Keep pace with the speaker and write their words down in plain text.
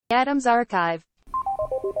Adams Archive.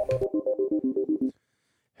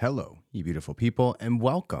 Hello, you beautiful people, and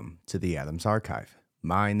welcome to the Adams Archive.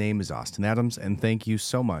 My name is Austin Adams, and thank you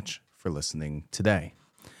so much for listening today.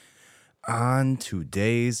 On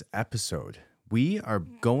today's episode, we are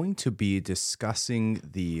going to be discussing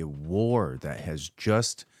the war that has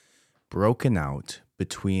just broken out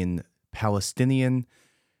between Palestinian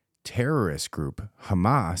terrorist group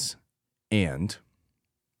Hamas and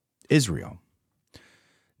Israel.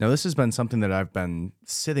 Now, this has been something that I've been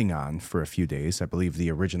sitting on for a few days. I believe the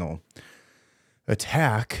original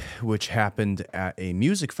attack, which happened at a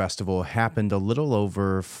music festival, happened a little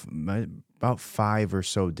over about 5 or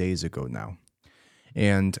so days ago now.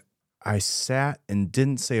 And I sat and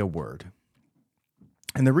didn't say a word.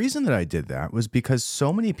 And the reason that I did that was because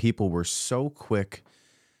so many people were so quick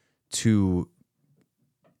to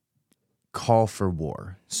call for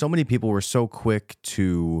war. So many people were so quick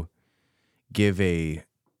to give a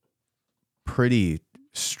pretty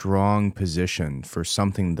strong position for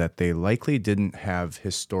something that they likely didn't have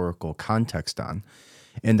historical context on.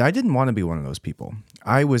 And I didn't want to be one of those people.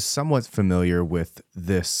 I was somewhat familiar with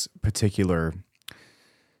this particular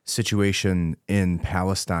situation in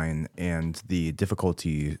Palestine and the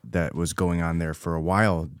difficulty that was going on there for a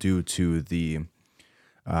while due to the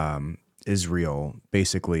Israel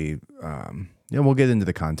basically, we'll get into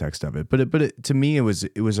the context of it, but to me, it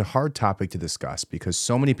was a hard topic to discuss because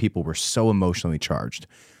so many people were so emotionally charged.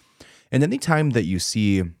 And anytime that you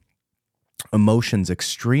see emotions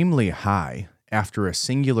extremely high after a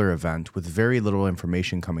singular event with very little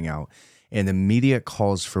information coming out and immediate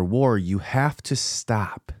calls for war, you have to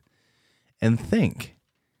stop and think,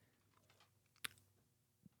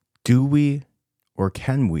 do we or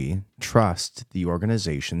can we trust the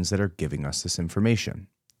organizations that are giving us this information?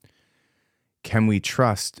 Can we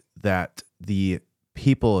trust that the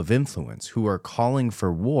people of influence who are calling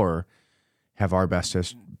for war have our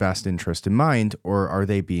best interest in mind, or are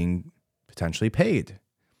they being potentially paid?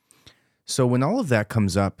 So when all of that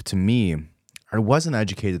comes up to me, I wasn't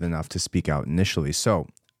educated enough to speak out initially, so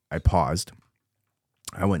I paused.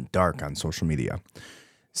 I went dark on social media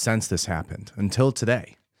since this happened until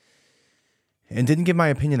today, and didn't give my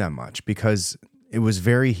opinion that much because it was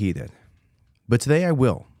very heated. But today I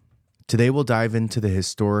will. Today we'll dive into the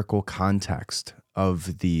historical context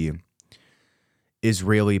of the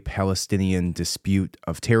Israeli-Palestinian dispute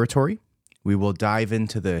of territory. We will dive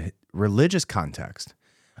into the religious context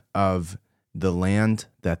of the land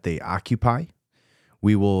that they occupy.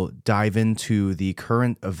 We will dive into the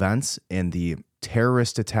current events and the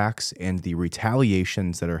terrorist attacks and the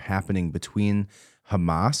retaliations that are happening between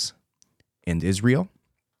Hamas and Israel.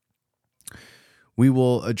 We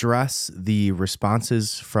will address the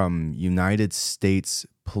responses from United States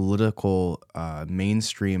political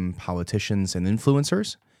mainstream politicians and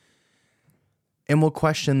influencers, and we'll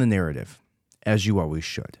question the narrative, as you always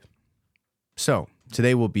should. So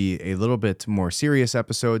today will be a little bit more serious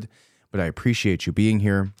episode, but I appreciate you being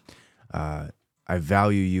here. I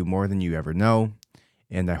value you more than you ever know.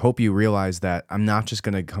 And I hope you realize that I'm not just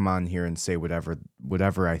going to come on here and say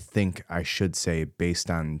whatever I think I should say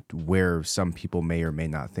based on where some people may or may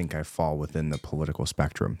not think I fall within the political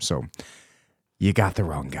spectrum. So you got the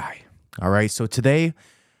wrong guy. All right. So today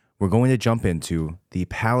we're going to jump into the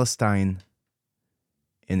Palestine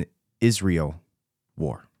and Israel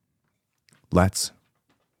war. Let's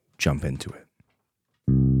jump into it.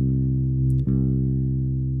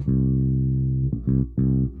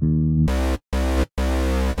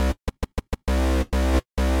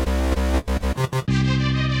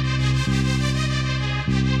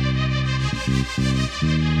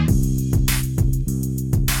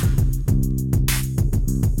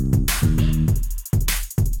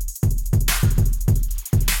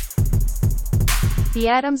 The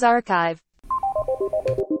Adams Archive.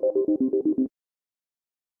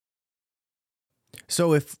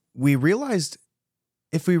 So if we realized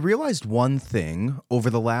one thing over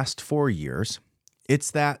the last 4 years, it's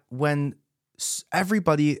that when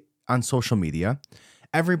everybody on social media,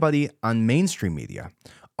 everybody on mainstream media,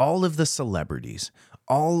 all of the celebrities,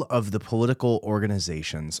 all of the political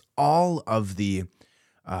organizations, all of the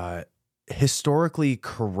historically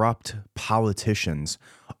corrupt politicians,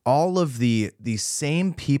 all of the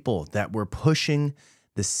same people that were pushing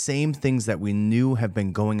the same things that we knew have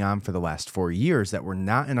been going on for the last 4 years that were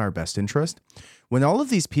not in our best interest, when all of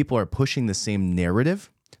these people are pushing the same narrative,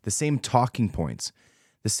 the same talking points,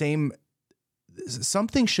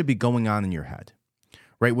 something should be going on in your head,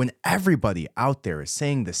 right? When everybody out there is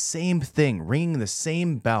saying the same thing, ringing the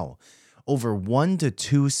same bell over 1 to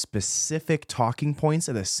 2 specific talking points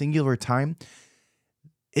at a singular time,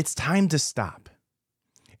 it's time to stop.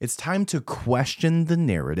 It's time to question the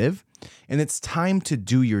narrative, and it's time to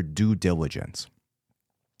do your due diligence.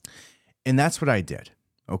 And that's what I did,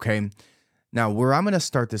 okay? Now, where I'm going to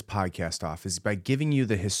start this podcast off is by giving you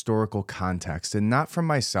the historical context, and not from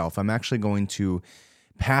myself. I'm actually going to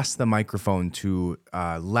pass the microphone to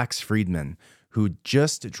Lex Friedman, who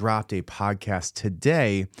just dropped a podcast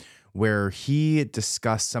today where he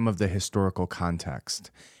discussed some of the historical context.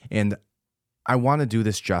 And I want to do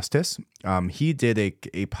this justice. He did a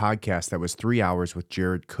podcast that was 3 hours with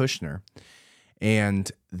Jared Kushner,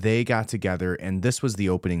 and they got together, and this was the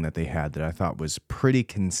opening that they had that I thought was pretty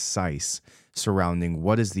concise surrounding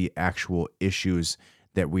what is the actual issues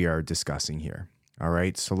that we are discussing here. All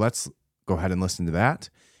right, so let's go ahead and listen to that,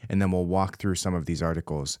 and then we'll walk through some of these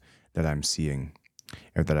articles that I'm seeing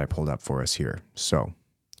or that I pulled up for us here. So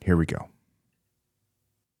here we go.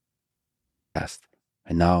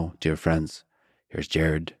 And now, dear friends, here's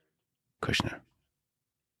Jared Kushner.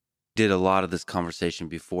 Did a lot of this conversation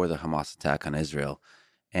before the Hamas attack on Israel,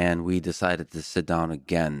 and we decided to sit down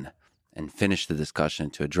again and finish the discussion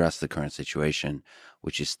to address the current situation,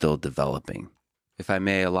 which is still developing. If I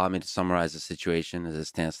may, allow me to summarize the situation as it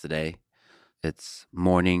stands today. It's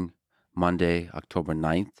morning, Monday, October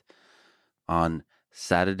 9th. On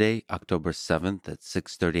Saturday, October 7th at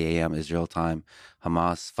 6:30 a.m. Israel time,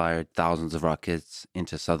 Hamas fired thousands of rockets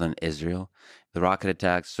into southern Israel. The rocket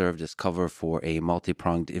attack served as cover for a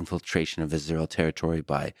multi-pronged infiltration of Israel territory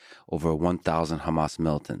by over 1,000 Hamas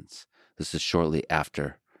militants. This is shortly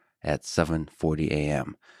after, at 7:40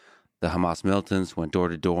 a.m. The Hamas militants went door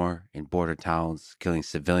to door in border towns, killing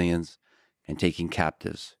civilians and taking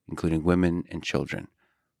captives, including women and children.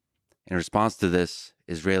 In response to this,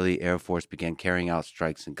 Israeli Air Force began carrying out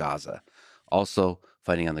strikes in Gaza, also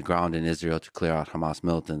fighting on the ground in Israel to clear out Hamas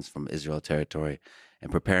militants from Israel territory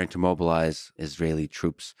and preparing to mobilize Israeli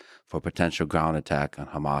troops for a potential ground attack on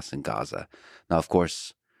Hamas in Gaza. Now, of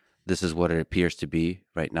course, this is what it appears to be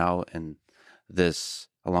right now, and this,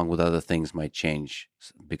 along with other things, might change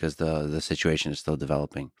because the situation is still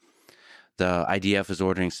developing. The IDF is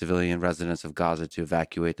ordering civilian residents of Gaza to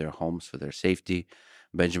evacuate their homes for their safety.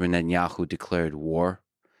 Benjamin Netanyahu declared war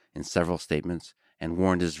in several statements and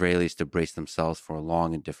warned Israelis to brace themselves for a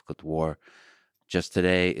long and difficult war. Just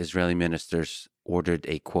today, Israeli ministers ordered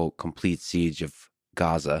a, quote, complete siege of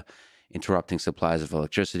Gaza, interrupting supplies of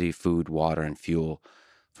electricity, food, water, and fuel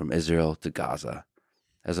from Israel to Gaza.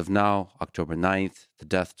 As of now, October 9th, the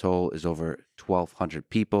death toll is over 1,200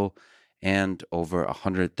 people and over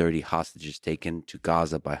 130 hostages taken to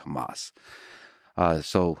Gaza by Hamas.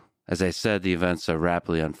 So, as I said, the events are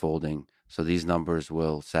rapidly unfolding, so these numbers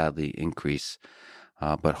will sadly increase.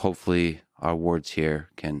 But hopefully our words here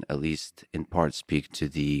can at least in part speak to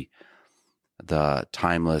the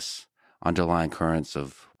timeless underlying currents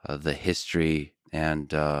of the history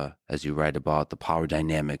and, as you write about, the power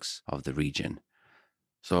dynamics of the region.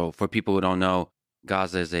 So for people who don't know,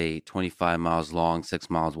 Gaza is a 25 miles long, 6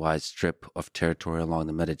 miles wide strip of territory along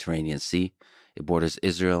the Mediterranean Sea. It borders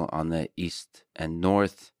Israel on the east and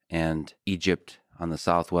north and Egypt on the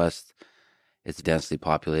southwest. It's densely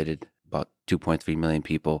populated, about 2.3 million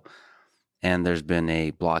people. And there's been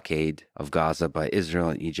a blockade of Gaza by Israel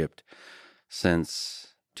and Egypt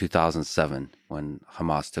since 2007 when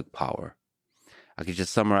Hamas took power. I could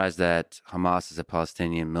just summarize that Hamas is a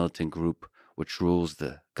Palestinian militant group which rules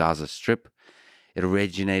the Gaza Strip. It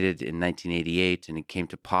originated in 1988 and it came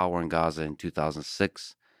to power in Gaza in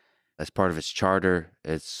 2006. As part of its charter,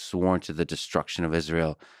 it's sworn to the destruction of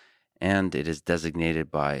Israel, and it is designated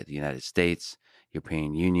by the United States,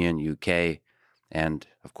 European Union, UK, and,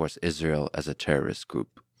 of course, Israel as a terrorist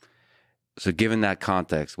group. So given that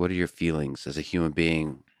context, what are your feelings as a human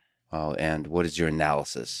being, and what is your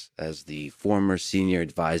analysis as the former senior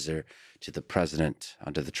advisor to the president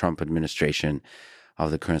under the Trump administration of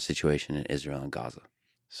the current situation in Israel and Gaza?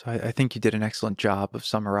 So I think you did an excellent job of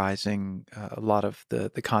summarizing a lot of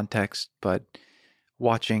the context, but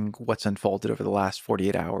watching what's unfolded over the last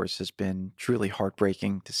 48 hours has been truly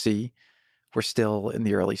heartbreaking to see. We're still in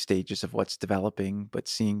the early stages of what's developing, but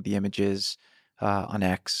seeing the images on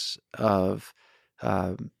X of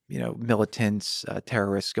militants,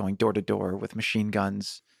 terrorists going door to door with machine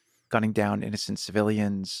guns, gunning down innocent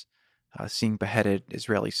civilians, seeing beheaded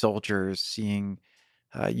Israeli soldiers, seeing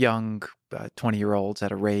young 20-year-olds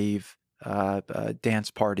at a rave, a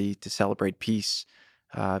dance party to celebrate peace,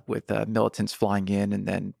 with militants flying in and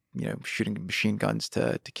then shooting machine guns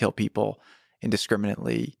to kill people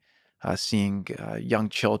indiscriminately, seeing young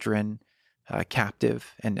children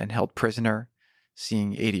captive and held prisoner,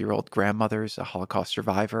 seeing 80-year-old grandmothers, a Holocaust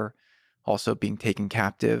survivor, also being taken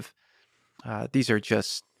captive. These are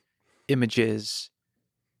just images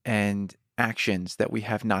and actions that we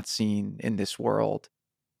have not seen in this world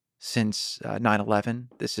since 9/11.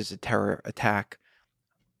 This is a terror attack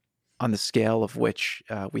on the scale of which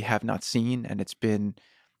we have not seen, and it's been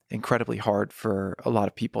incredibly hard for a lot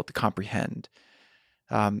of people to comprehend.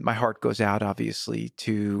 My heart goes out, obviously,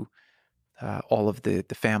 to all of the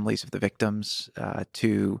families of the victims,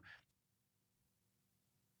 to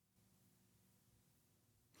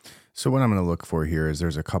So what I'm going to look for here is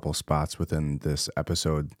there's a couple spots within this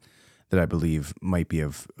episode that I believe might be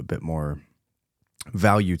of a bit more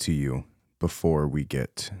value to you before we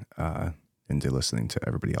get into listening to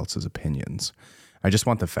everybody else's opinions. I just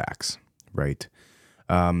want the facts, right?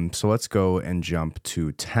 So let's go and jump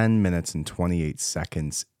to 10 minutes and 28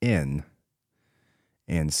 seconds in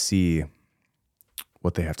and see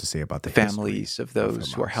what they have to say about the families of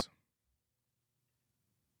those who are held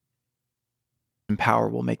in power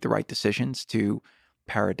will make the right decisions to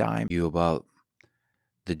paradigm. You about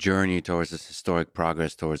the journey towards this historic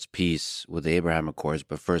progress towards peace with the Abraham Accords.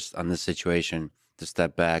 But first, on this situation, to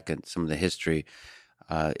step back and some of the history,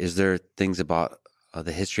 is there things about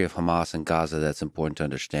the history of Hamas and Gaza that's important to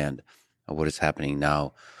understand what is happening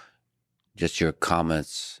now? Just your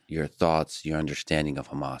comments, your thoughts, your understanding of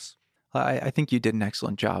Hamas. I think you did an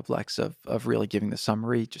excellent job, Lex, of really giving the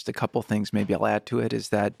summary. Just a couple things maybe I'll add to it is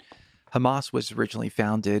that Hamas was originally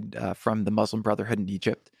founded from the Muslim Brotherhood in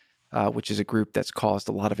Egypt, which is a group that's caused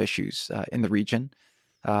a lot of issues in the region.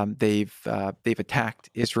 They've attacked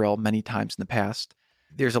Israel many times in the past.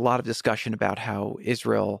 There's a lot of discussion about how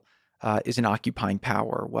Israel is an occupying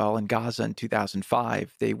power. Well, in Gaza in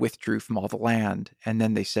 2005, they withdrew from all the land, and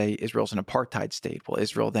then they say Israel's an apartheid state. Well,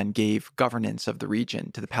 Israel then gave governance of the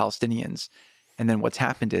region to the Palestinians. And then what's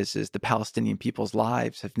happened is the Palestinian people's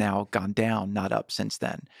lives have now gone down, not up since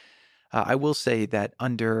then. I will say that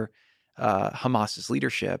under Hamas's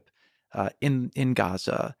leadership in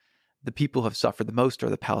Gaza, the people who have suffered the most are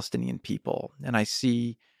the Palestinian people. And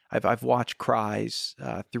I've watched cries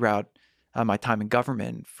throughout my time in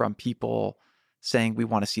government from people saying we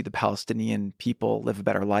want to see the Palestinian people live a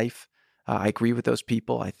better life. I agree with those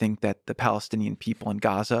people. I think that the Palestinian people in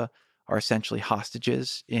Gaza are essentially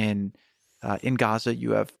hostages. In Gaza,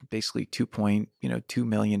 you have basically 2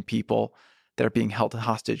 million people that are being held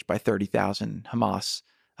hostage by 30,000 Hamas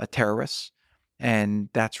terrorists, and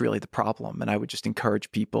that's really the problem. And I would just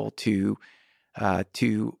encourage people to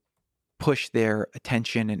push their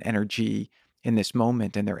attention and energy in this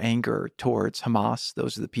moment and their anger towards Hamas.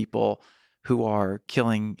 Those are the people who are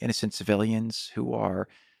killing innocent civilians, who are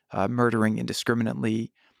murdering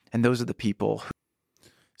indiscriminately, and those are the people who.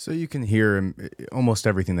 So you can hear him, almost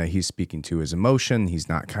everything that he's speaking to is emotion. He's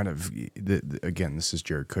not kind of, again, this is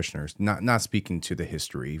Jared Kushner, not speaking to the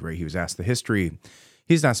history, right? He was asked the history.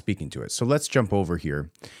 He's not speaking to it. So let's jump over here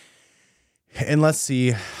and let's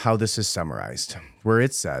see how this is summarized, where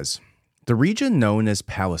it says, the region known as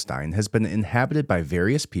Palestine has been inhabited by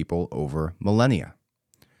various people over millennia.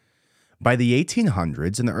 By the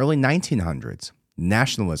 1800s and the early 1900s,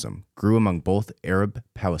 nationalism grew among both Arab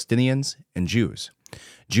Palestinians and Jews.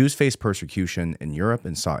 Jews faced persecution in Europe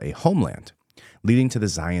and sought a homeland, leading to the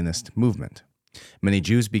Zionist movement. Many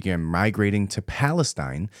Jews began migrating to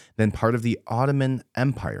Palestine, then part of the Ottoman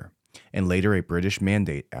Empire, and later a British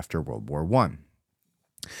mandate after World War I.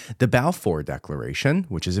 The Balfour Declaration,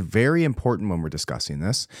 which is very important when we're discussing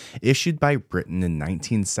this, issued by Britain in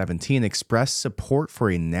 1917, expressed support for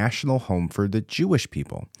a national home for the Jewish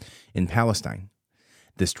people in Palestine.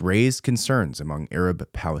 This raised concerns among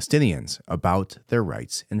Arab Palestinians about their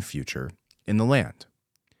rights and future in the land.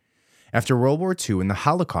 After World War II and the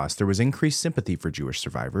Holocaust, there was increased sympathy for Jewish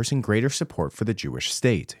survivors and greater support for the Jewish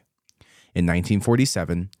state. In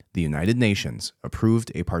 1947, the United Nations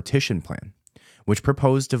approved a partition plan, which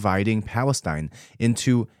proposed dividing Palestine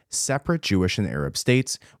into separate Jewish and Arab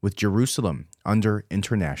states with Jerusalem under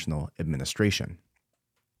international administration.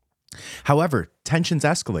 However, tensions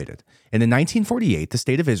escalated, and in 1948, the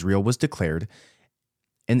State of Israel was declared,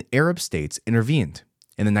 and Arab states intervened,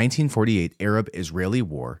 and the 1948 Arab-Israeli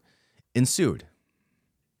War ensued.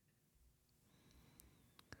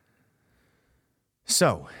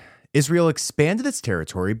 So, Israel expanded its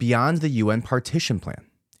territory beyond the UN partition plan,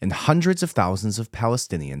 and hundreds of thousands of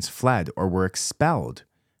Palestinians fled or were expelled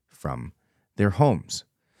from their homes.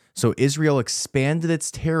 So Israel expanded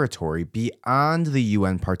its territory beyond the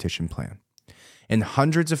UN partition plan, and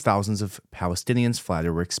hundreds of thousands of Palestinians fled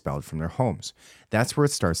or were expelled from their homes. That's where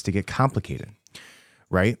it starts to get complicated,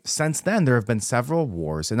 right? Since then, there have been several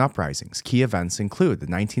wars and uprisings. Key events include the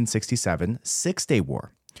 1967 Six-Day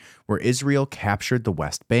War, where Israel captured the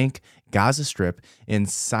West Bank, Gaza Strip, and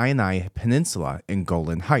Sinai Peninsula and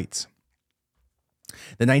Golan Heights.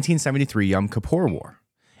 The 1973 Yom Kippur War.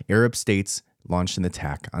 Arab states launched an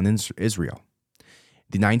attack on Israel.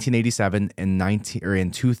 The 1987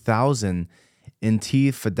 and 2000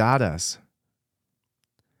 intifadas,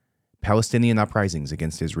 Palestinian uprisings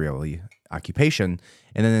against Israeli occupation,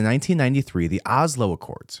 and then in 1993, the Oslo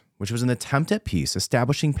Accords, which was an attempt at peace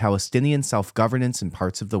establishing Palestinian self-governance in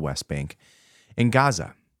parts of the West Bank and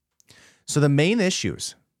Gaza. So the main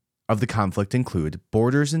issues of the conflict include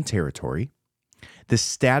borders and territory, the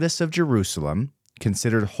status of Jerusalem,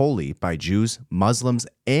 considered holy by Jews, Muslims,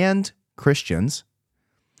 and Christians,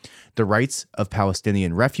 the rights of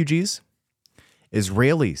Palestinian refugees,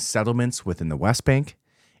 Israeli settlements within the West Bank,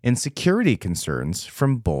 and security concerns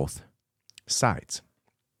from both sides.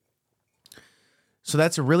 So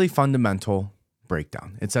that's a really fundamental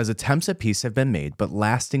breakdown. It says attempts at peace have been made, but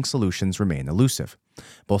lasting solutions remain elusive.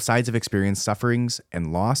 Both sides have experienced sufferings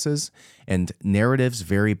and losses, and narratives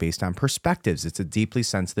vary based on perspectives. It's a deeply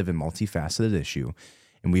sensitive and multifaceted issue,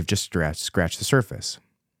 and we've just scratched the surface.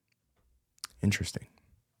 Interesting.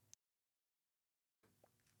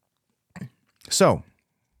 So,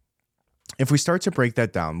 if we start to break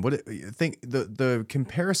that down, what I think the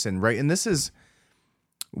comparison, right? And this is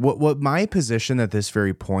what my position at this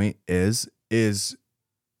very point is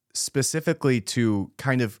specifically to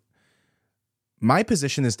kind of, my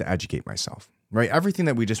position is to educate myself, right? Everything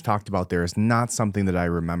that we just talked about there is not something that I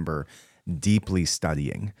remember deeply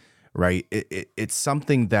studying, right? It's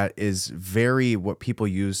something that is very, what people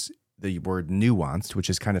use the word nuanced, which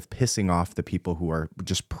is kind of pissing off the people who are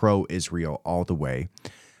just pro-Israel all the way.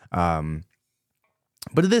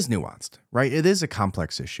 But it is nuanced, right? It is a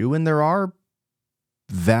complex issue, and there are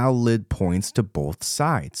valid points to both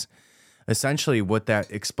sides. Essentially, what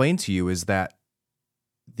that explained to you is that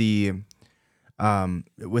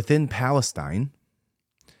within Palestine,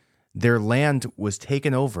 their land was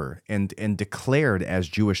taken over and declared as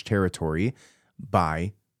Jewish territory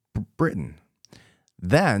by Britain.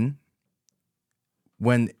 Then,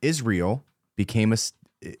 when Israel became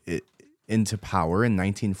into power in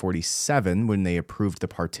 1947, when they approved the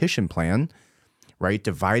partition plan, right,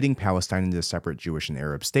 dividing Palestine into separate Jewish and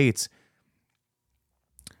Arab states,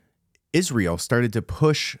 Israel started to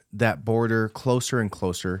push that border closer and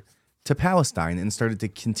closer to Palestine and started to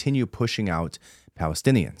continue pushing out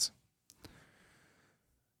Palestinians.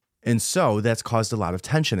 And so that's caused a lot of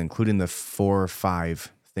tension, including the 4 or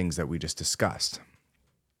 5 things that we just discussed.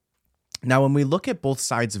 Now, when we look at both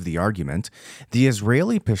sides of the argument, the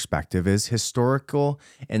Israeli perspective is historical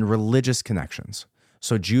and religious connections.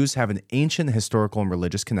 So Jews have an ancient historical and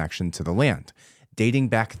religious connection to the land, dating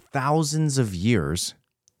back thousands of years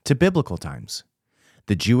to biblical times.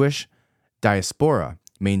 The Jewish diaspora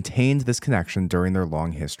maintained this connection during their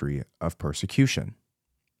long history of persecution.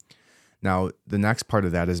 Now, the next part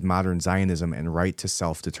of that is modern Zionism and right to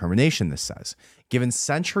self-determination, this says. Given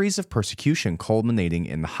centuries of persecution culminating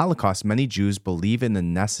in the Holocaust, many Jews believe in the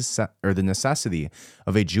necessity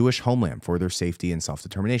of a Jewish homeland for their safety and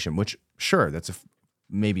self-determination, which, sure, that's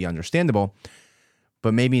maybe understandable,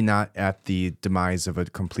 but maybe not at the demise of a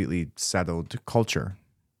completely settled culture,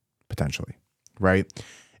 potentially, right?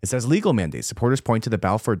 It says legal mandate. Supporters point to the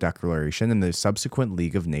Balfour Declaration and the subsequent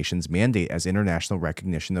League of Nations mandate as international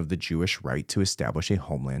recognition of the Jewish right to establish a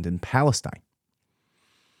homeland in Palestine.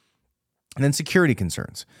 And then security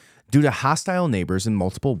concerns. Due to hostile neighbors and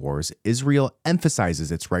multiple wars, Israel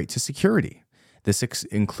emphasizes its right to security. This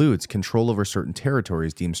includes control over certain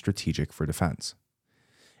territories deemed strategic for defense.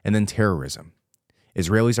 And then terrorism.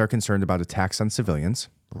 Israelis are concerned about attacks on civilians,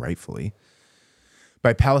 rightfully,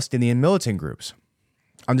 by Palestinian militant groups,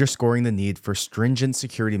 underscoring the need for stringent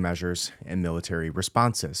security measures and military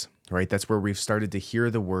responses, right? That's where we've started to hear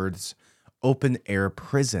the words open-air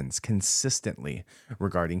prisons consistently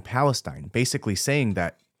regarding Palestine, basically saying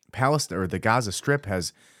that Palestine or the Gaza Strip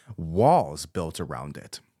has walls built around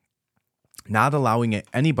it, not allowing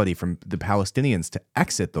anybody from the Palestinians to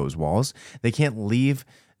exit those walls. They can't leave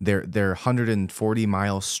their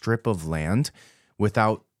 140-mile strip of land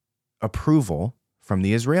without approval from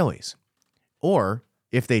the Israelis. Or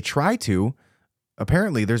if they try to,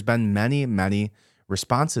 apparently there's been many, many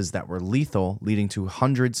responses that were lethal, leading to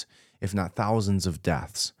hundreds, if not thousands of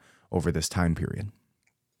deaths over this time period.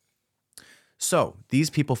 So these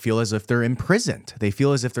people feel as if they're imprisoned. They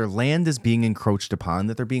feel as if their land is being encroached upon,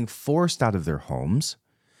 that they're being forced out of their homes.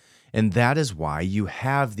 And that is why you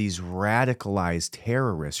have these radicalized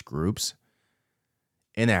terrorist groups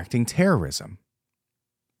enacting terrorism.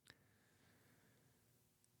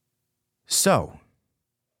 So,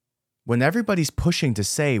 when everybody's pushing to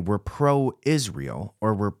say we're pro-Israel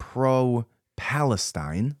or we're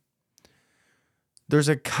pro-Palestine, there's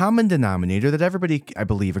a common denominator that everybody, I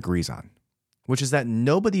believe, agrees on, which is that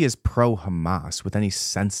nobody is pro-Hamas with any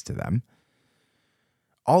sense to them.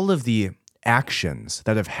 All of the actions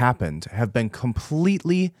that have happened have been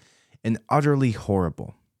completely and utterly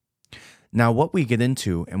horrible. Now, what we get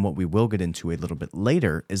into and what we will get into a little bit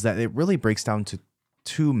later is that it really breaks down to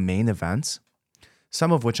two main events,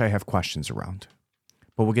 some of which I have questions around,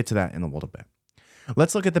 but we'll get to that in a little bit.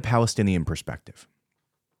 Let's look at the Palestinian perspective.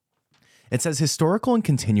 It says historical and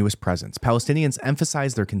continuous presence. Palestinians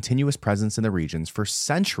emphasize their continuous presence in the regions for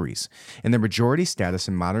centuries and their majority status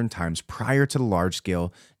in modern times prior to the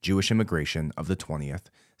large-scale Jewish immigration of the 20th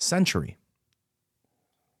century.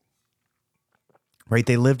 Right?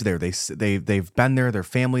 They lived there. They've been there. Their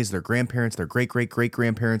families, their grandparents, their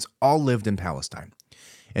great-great-great-grandparents all lived in Palestine.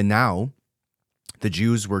 And now the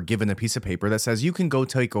Jews were given a piece of paper that says you can go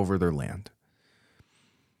take over their land.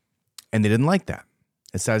 And they didn't like that.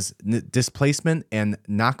 It says displacement and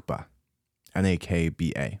Nakba,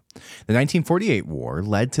 N-A-K-B-A. The 1948 war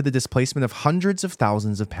led to the displacement of hundreds of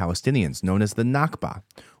thousands of Palestinians, known as the Nakba,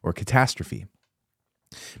 or catastrophe.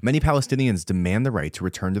 Many Palestinians demand the right to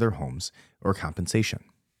return to their homes or compensation.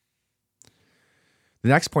 The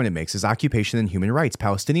next point it makes is occupation and human rights.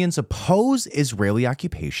 Palestinians oppose Israeli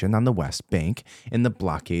occupation on the West Bank and the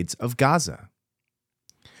blockades of Gaza,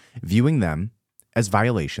 viewing them as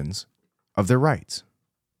violations of their rights.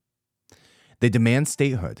 They demand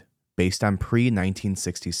statehood based on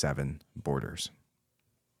pre-1967 borders.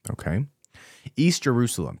 Okay. East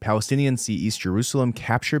Jerusalem. Palestinians see East Jerusalem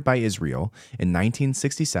captured by Israel in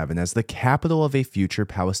 1967 as the capital of a future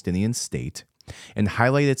Palestinian state and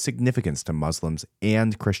highlight its significance to Muslims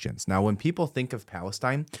and Christians. Now, when people think of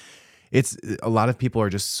Palestine, it's a lot of people are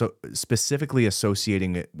just so specifically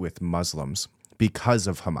associating it with Muslims because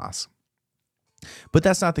of Hamas. But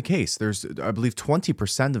that's not the case. There's, I believe,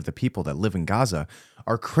 20% of the people that live in Gaza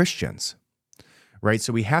are Christians, right?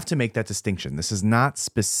 So we have to make that distinction. This is not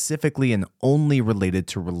specifically and only related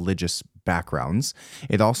to religious backgrounds.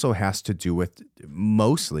 It also has to do with,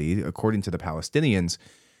 mostly, according to the Palestinians,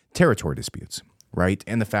 territory disputes, right?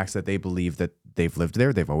 And the fact that they believe that they've lived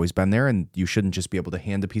there, they've always been there, and you shouldn't just be able to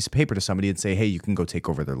hand a piece of paper to somebody and say, hey, you can go take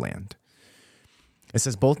over their land. It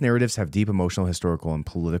says both narratives have deep emotional, historical, and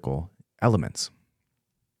political elements.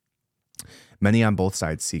 Many on both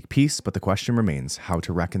sides seek peace, but the question remains how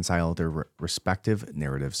to reconcile their respective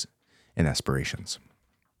narratives and aspirations.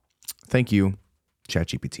 Thank you,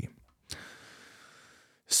 ChatGPT.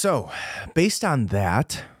 So, based on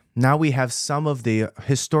that, now we have some of the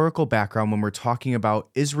historical background when we're talking about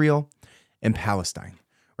Israel and Palestine,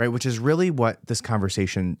 right? Which is really what this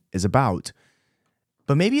conversation is about.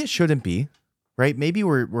 But maybe it shouldn't be. Right? Maybe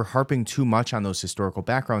we're harping too much on those historical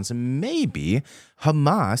backgrounds, and maybe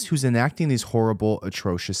Hamas, who's enacting these horrible,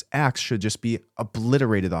 atrocious acts, should just be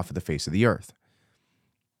obliterated off of the face of the earth.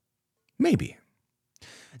 Maybe.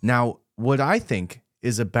 Now, what I think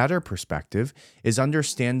is a better perspective is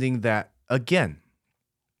understanding that, again,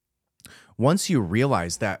 once you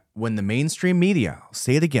realize that when the mainstream media, I'll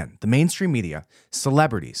say it again, the mainstream media,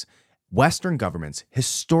 celebrities, Western governments,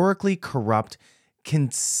 historically corrupt,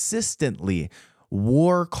 consistently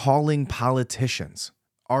war-calling politicians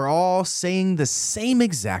are all saying the same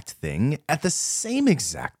exact thing at the same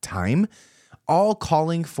exact time, all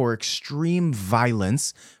calling for extreme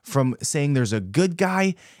violence from saying there's a good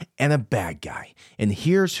guy and a bad guy. And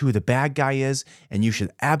here's who the bad guy is, and you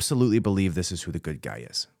should absolutely believe this is who the good guy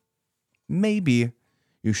is. Maybe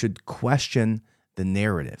you should question the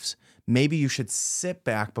narratives. Maybe you should sit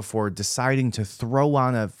back before deciding to throw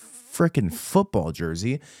on a frickin' football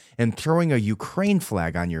jersey and throwing a Ukraine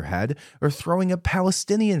flag on your head, or throwing a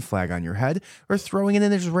Palestinian flag on your head, or throwing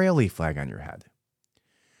an Israeli flag on your head.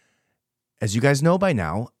 As you guys know by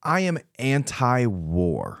now, I am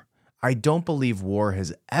anti-war. I don't believe war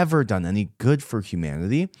has ever done any good for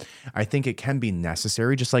humanity. I think it can be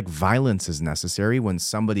necessary, just like violence is necessary when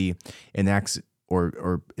somebody enacts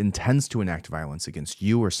or intends to enact violence against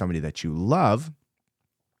you or somebody that you love.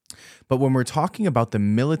 But when we're talking about the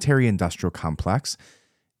military-industrial complex,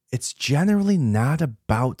 it's generally not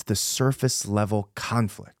about the surface level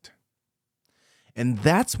conflict. And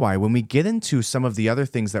that's why when we get into some of the other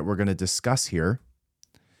things that we're going to discuss here,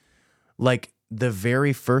 like the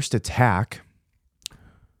very first attack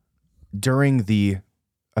during the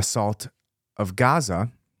assault of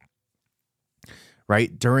Gaza,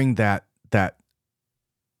 right? During that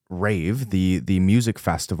rave, the music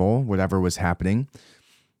festival, whatever was happening,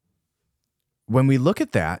 when we look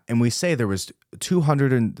at that and we say there was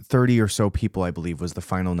 230 or so people, I believe was the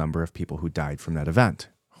final number of people who died from that event.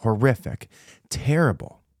 Horrific,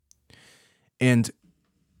 terrible. And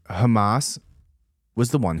Hamas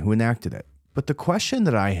was the one who enacted it. But the question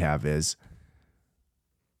that I have is,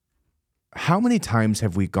 how many times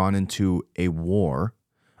have we gone into a war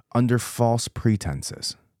under false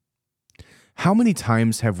pretenses? How many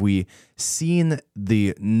times have we seen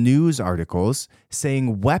the news articles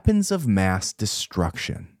saying weapons of mass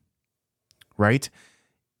destruction, right?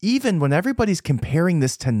 Even when everybody's comparing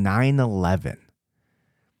this to 9/11,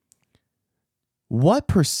 what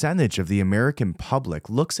percentage of the American public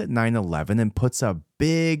looks at 9/11 and puts a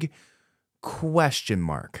big question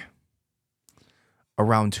mark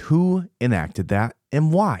around who enacted that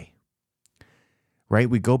and why? Right?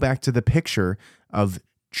 We go back to the picture of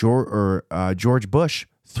George Bush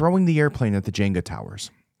throwing the airplane at the Jenga towers.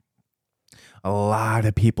 A lot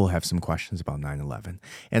of people have some questions about 9/11,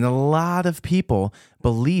 and a lot of people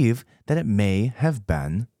believe that it may have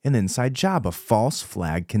been an inside job, a false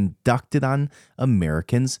flag conducted on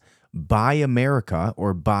Americans by America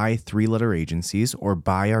or by three-letter agencies or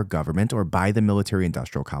by our government or by the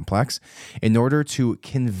military-industrial complex in order to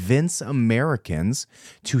convince Americans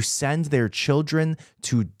to send their children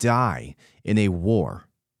to die in a war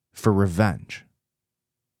for revenge.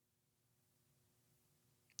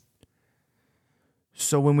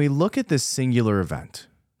 So when we look at this singular event,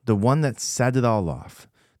 the one that set it all off,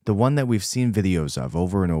 the one that we've seen videos of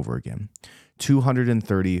over and over again,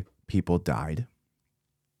 230 people died.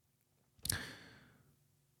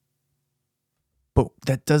 But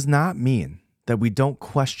that does not mean that we don't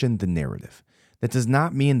question the narrative. That does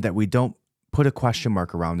not mean that we don't put a question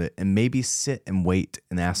mark around it and maybe sit and wait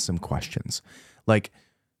and ask some questions. Like,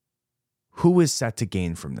 who is set to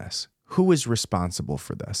gain from this? Who is responsible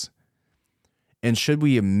for this? And should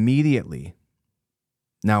we immediately...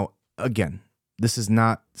 Now, again, this is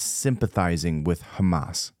not sympathizing with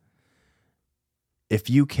Hamas. If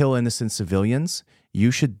you kill innocent civilians, you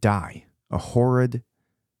should die a horrid,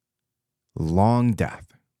 long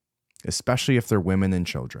death, especially if they're women and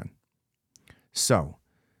children. So,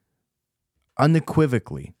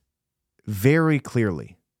 unequivocally, very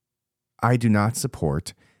clearly, I do not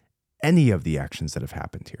support any of the actions that have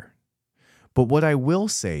happened here. But what I will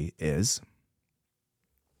say is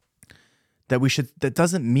that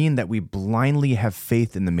doesn't mean that we blindly have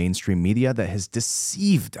faith in the mainstream media that has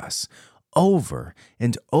deceived us over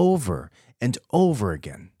and over and over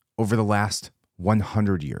again over the last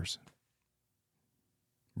 100 years.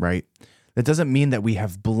 Right? That doesn't mean that we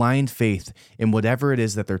have blind faith in whatever it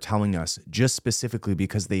is that they're telling us just specifically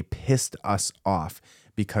because they pissed us off,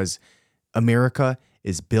 because America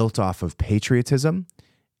is built off of patriotism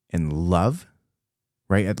and love,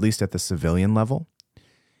 right? At least at the civilian level.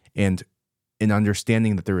 And in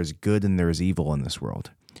understanding that there is good and there is evil in this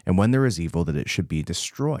world. And when there is evil, that it should be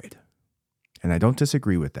destroyed. And I don't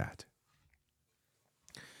disagree with that.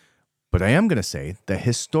 But I am going to say that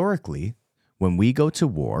historically, when we go to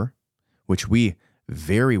war, which we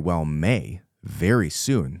very well may very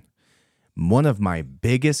soon, one of my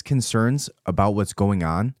biggest concerns about what's going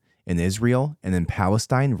on in Israel and in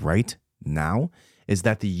Palestine right now is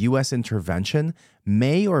that the U.S. intervention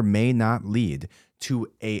may or may not lead to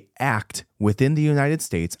an act within the United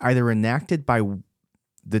States, either enacted by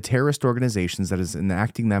the terrorist organizations that is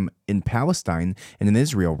enacting them in Palestine and in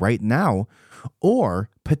Israel right now, or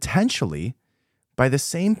potentially by the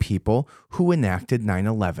same people who enacted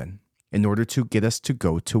 9/11 in order to get us to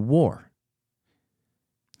go to war.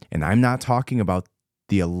 And I'm not talking about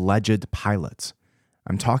the alleged pilots.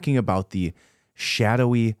 I'm talking about the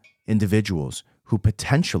shadowy individuals who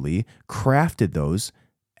potentially crafted those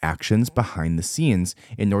actions behind the scenes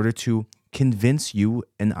in order to convince you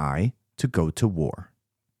and I to go to war.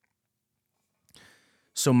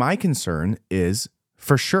 So my concern is,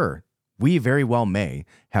 for sure, we very well may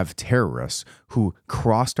have terrorists who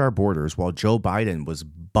crossed our borders while Joe Biden was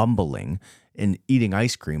bumbling and eating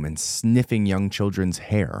ice cream and sniffing young children's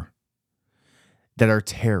hair, that are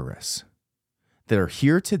terrorists, that are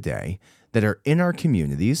here today, that are in our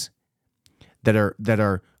communities, that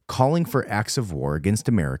are calling for acts of war against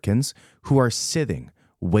Americans, who are sitting,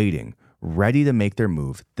 waiting, ready to make their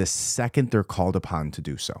move the second they're called upon to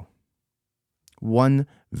do so. One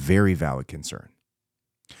very valid concern.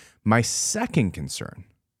 My second concern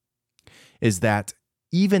is that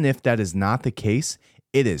even if that is not the case,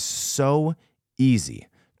 it is so easy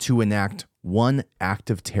to enact one act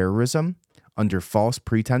of terrorism under false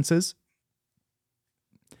pretenses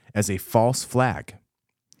as a false flag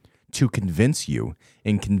to convince you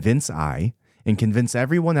and convince I and convince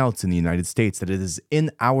everyone else in the United States that it is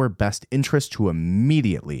in our best interest to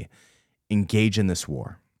immediately engage in this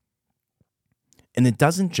war. And it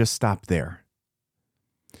doesn't just stop there.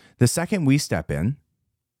 The second we step in,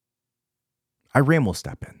 Iran will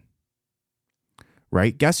step in.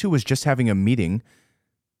 right? Guess who was just having a meeting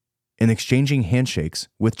and exchanging handshakes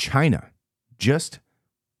with China just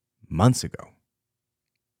months ago?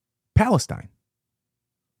 Palestine.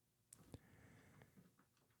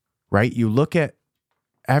 Right? You look at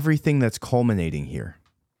everything that's culminating here,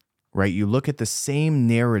 right? You look at the same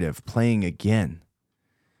narrative playing again.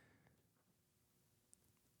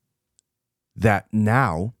 That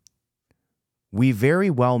now we very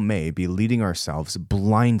well may be leading ourselves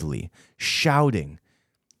blindly, shouting,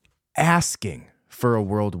 asking for a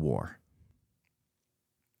world war,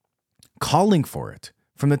 calling for it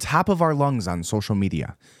from the top of our lungs on social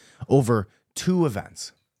media over two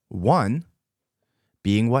events. One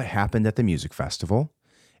being what happened at the music festival,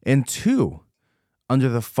 and two, under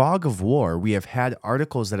the fog of war, we have had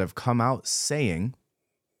articles that have come out saying,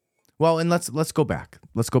 well, and let's go back.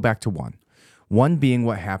 Let's go back to one. One being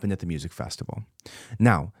what happened at the music festival.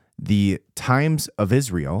 Now, the Times of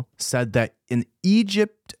Israel said that an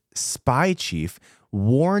Egypt spy chief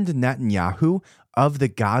warned Netanyahu of the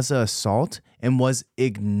Gaza assault and was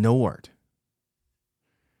ignored.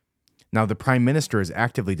 Now, the prime minister is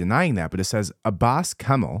actively denying that, but it says Abbas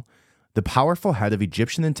Kamel, the powerful head of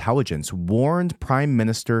Egyptian intelligence, warned Prime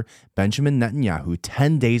Minister Benjamin Netanyahu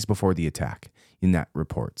 10 days before the attack, Ynet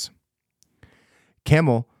reports.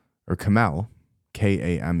 Kamel,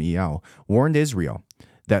 K-A-M-E-L, warned Israel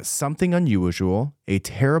that something unusual, a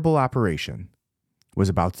terrible operation, was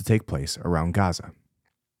about to take place around Gaza.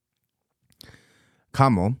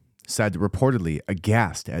 Kamel said reportedly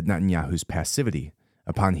aghast at Netanyahu's passivity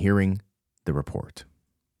upon hearing the report.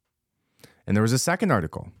 And there was a second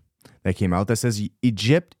article that came out that says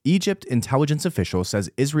Egypt intelligence official says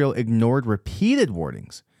Israel ignored repeated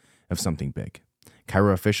warnings of something big.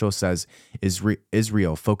 Cairo official says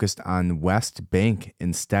Israel focused on West Bank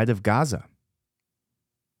instead of Gaza.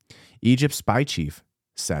 Egypt spy chief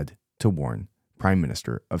said to warn prime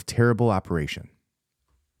minister of terrible operation.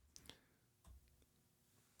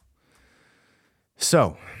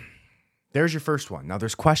 So, there's your first one. Now,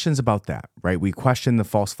 there's questions about that, right? We question the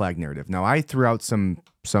false flag narrative. Now, I threw out some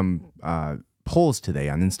polls today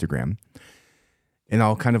on Instagram, and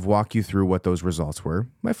I'll kind of walk you through what those results were.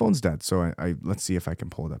 My phone's dead, so I let's see if I can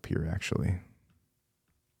pull it up here, actually.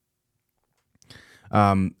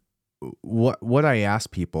 What I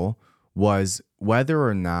asked people was whether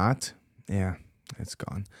or not, it's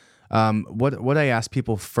gone. What I asked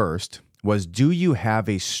people first was, do you have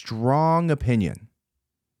a strong opinion?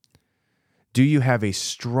 Do you have a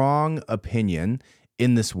strong opinion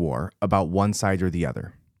in this war about one side or the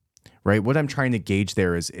other? Right? What I'm trying to gauge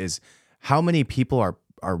there is how many people are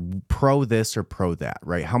pro this or pro that,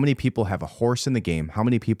 right? How many people have a horse in the game? How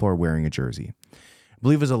many people are wearing a jersey? I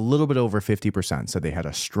believe it was a little bit over 50%, so they had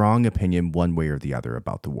a strong opinion one way or the other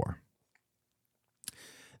about the war.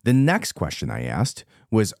 The next question I asked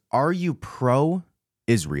was, are you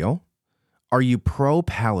pro-Israel? Are you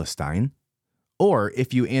pro-Palestine? Or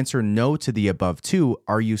if you answer no to the above two,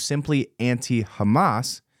 are you simply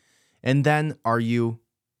anti-Hamas? And then are you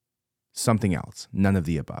something else? None of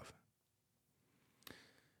the above.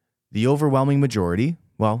 The overwhelming majority,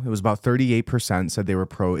 well, it was about 38% said they were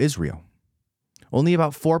pro-Israel. Only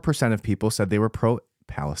about 4% of people said they were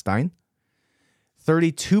pro-Palestine.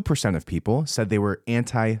 32% of people said they were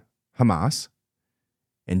anti-Hamas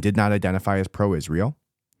and did not identify as pro-Israel.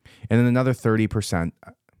 And then another 30%,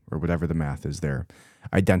 or whatever the math is there,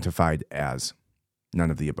 identified as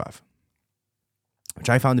none of the above, which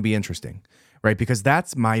I found to be interesting, right? Because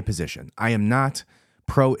that's my position. I am not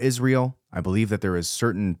pro-Israel. I believe that there is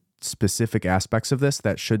certain specific aspects of this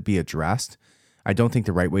that should be addressed. I don't think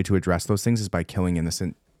the right way to address those things is by killing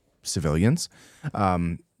innocent civilians,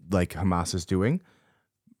 like Hamas is doing.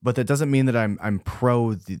 But that doesn't mean that I'm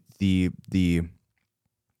pro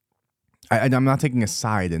I'm not taking a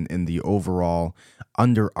side in the overall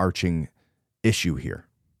underarching issue here.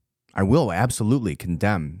 I will absolutely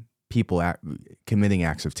condemn people committing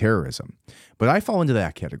acts of terrorism, but I fall into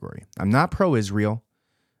that category. I'm not pro-Israel.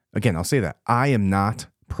 Again, I'll say that. I am not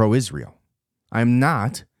pro-Israel. I'm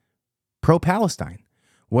not pro-Palestine.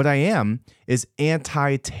 What I am is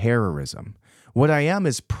anti-terrorism. What I am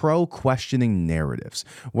is pro-questioning narratives.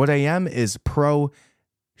 What I am is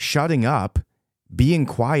pro-shutting up, being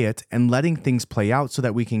quiet, and letting things play out so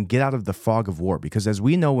that we can get out of the fog of war. Because as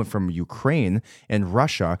we know from Ukraine and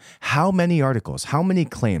Russia, how many articles, how many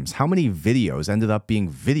claims, how many videos ended up being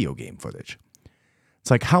video game footage? It's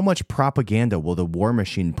like, how much propaganda will the war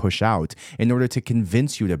machine push out in order to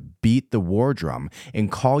convince you to beat the war drum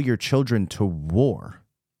and call your children to war,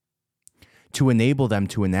 to enable them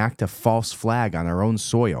to enact a false flag on our own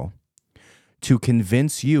soil, to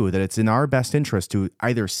convince you that it's in our best interest to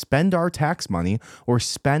either spend our tax money or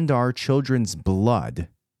spend our children's blood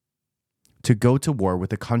to go to war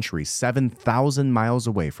with a country 7,000 miles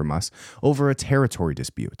away from us over a territory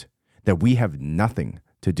dispute that we have nothing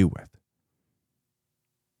to do with.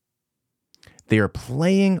 They are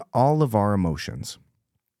playing all of our emotions.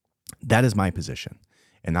 That is my position,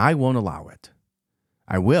 and I won't allow it.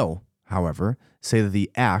 I will, however, say that the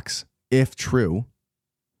acts, if true,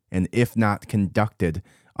 and if not conducted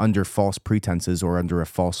under false pretenses or under a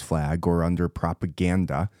false flag or under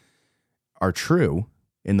propaganda, are true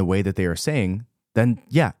in the way that they are saying, then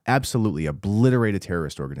yeah, absolutely, obliterate a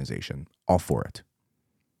terrorist organization. All for it.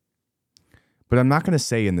 But I'm not going to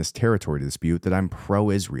say in this territory dispute that I'm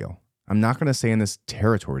pro-Israel. I'm not going to say in this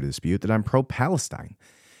territory dispute that I'm pro-Palestine.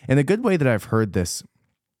 And a good way that I've heard this,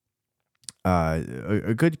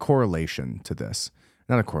 a good correlation to this,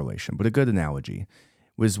 not a correlation, but a good analogy,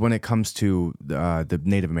 was when it comes to the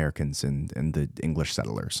Native Americans and the English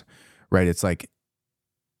settlers, right? It's like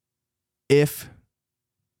if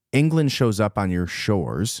England shows up on your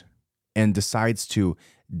shores and decides to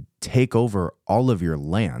take over all of your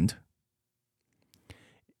land,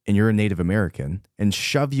 and you're a Native American, and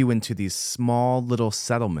shove you into these small little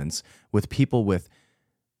settlements with people with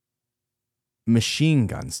machine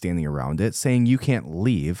guns standing around it, saying you can't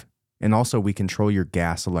leave, and also we control your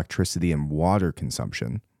gas, electricity, and water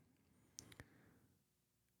consumption.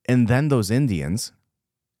 And then those Indians,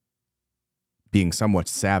 being somewhat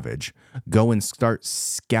savage, go and start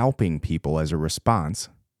scalping people as a response.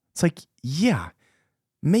 It's like, yeah,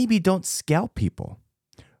 maybe don't scalp people,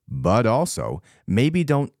 but also maybe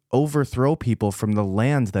don't overthrow people from the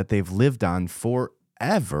land that they've lived on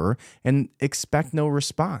forever and expect no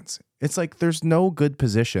response. It's like there's no good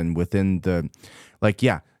position within the, like,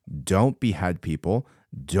 yeah, don't behead people,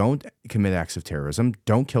 don't commit acts of terrorism,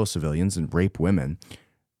 don't kill civilians and rape women,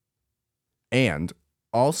 and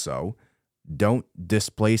also don't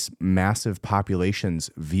displace massive populations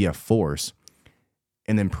via force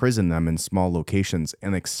and imprison them in small locations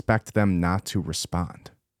and expect them not to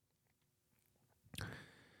respond.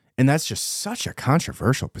 And that's just such a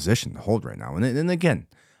controversial position to hold right now. And again,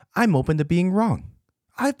 I'm open to being wrong.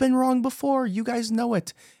 I've been wrong before. You guys know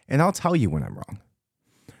it. And I'll tell you when I'm wrong.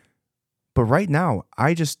 But right now,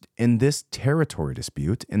 in this territory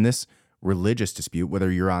dispute, in this religious dispute,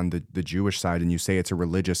 whether you're on the Jewish side and you say it's a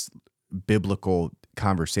religious, biblical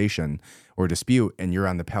conversation or dispute, and you're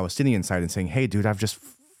on the Palestinian side and saying, hey, dude, I've just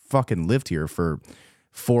fucking lived here for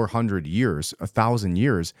 400 years, 1,000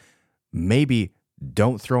 years. Maybe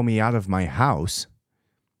don't throw me out of my house.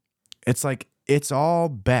 It's like, it's all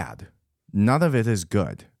bad. None of it is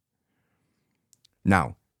good.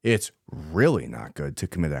 Now, it's really not good to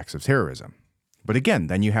commit acts of terrorism. But again,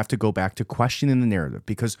 then you have to go back to questioning the narrative,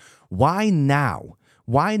 because why now?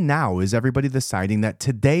 Why now is everybody deciding that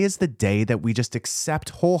today is the day that we just accept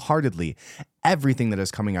wholeheartedly everything that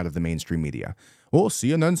is coming out of the mainstream media? Well,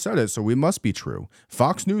 CNN said it, so it must be true.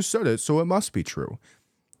 Fox News said it, so it must be true.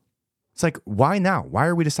 It's like, why now? Why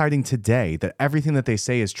are we deciding today that everything that they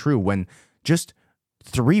say is true when just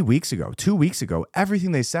 3 weeks ago, 2 weeks ago,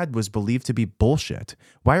 everything they said was believed to be bullshit?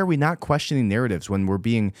 Why are we not questioning narratives when we're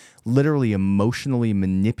being literally emotionally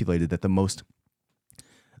manipulated at the most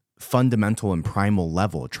fundamental and primal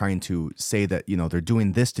level, trying to say that, they're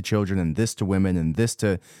doing this to children and this to women and this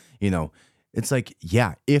to, it's like,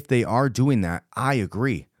 yeah, if they are doing that, I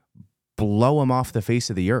agree. Blow them off the face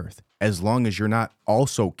of the earth, as long as you're not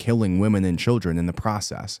also killing women and children in the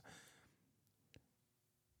process.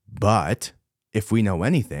 But if we know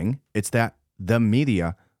anything, it's that the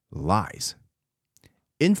media lies.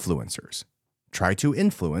 Influencers try to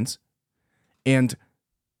influence, and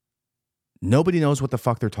nobody knows what the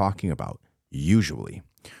fuck they're talking about, usually.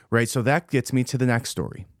 Right? So that gets me to the next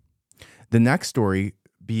story. The next story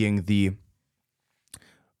being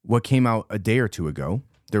what came out a day or two ago.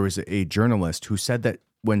 There was a journalist who said that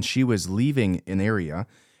when she was leaving an area,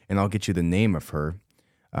 and I'll get you the name of her,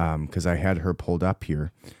 because I had her pulled up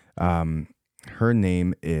here. Her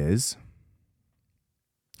name is,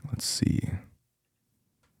 let's see.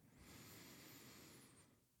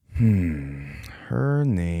 Her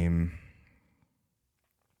name,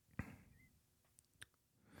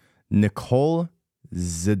 Nicole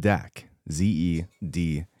Zedek,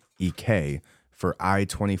 Zedek, for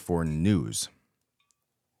I-24 News.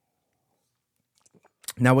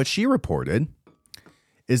 Now, what she reported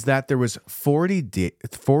is that there was 40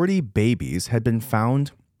 babies had been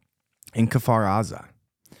found in Kfar Aza,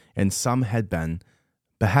 and some had been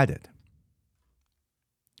beheaded.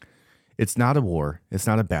 It's not a war. It's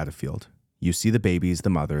not a battlefield. You see the babies, the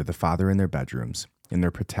mother, the father in their bedrooms, in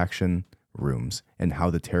their protection rooms and how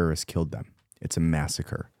the terrorists killed them. It's a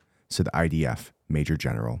massacre, said IDF Major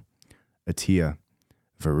General Atia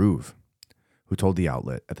Varuv, who told the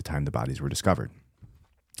outlet at the time the bodies were discovered.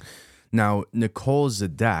 Now, Nicole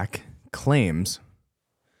Zedek claims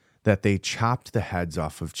that they chopped the heads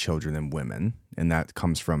off of children and women, and that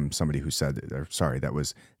comes from somebody who said, that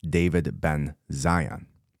was David Ben Zion.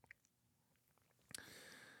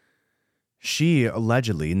 She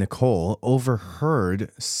allegedly, Nicole,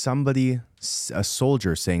 overheard a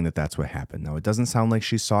soldier saying that that's what happened. Now, it doesn't sound like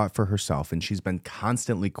she saw it for herself, and she's been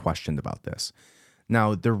constantly questioned about this.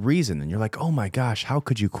 Now, the reason, and you're like, oh my gosh, how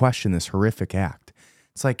could you question this horrific act?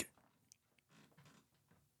 It's like,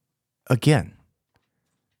 again,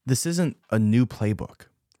 this isn't a new playbook,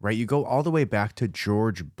 right? You go all the way back to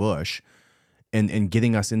George Bush and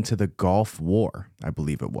getting us into the Gulf War, I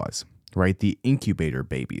believe it was, right? The incubator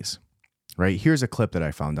babies. Right? Here's a clip that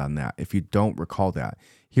I found on that. If you don't recall that,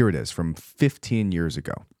 here it is from 15 years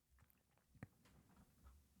ago.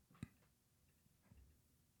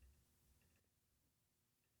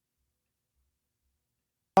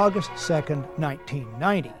 August 2nd,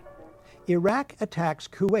 1990. Iraq attacks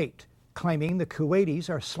Kuwait, claiming the Kuwaitis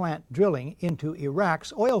are slant drilling into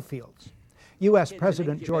Iraq's oil fields. U.S.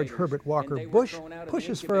 President George Herbert Walker Bush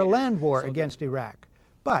pushes for a land war against Iraq.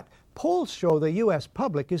 But polls show the U.S.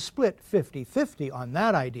 public is split 50-50 on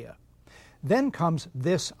that idea. Then comes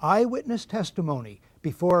this eyewitness testimony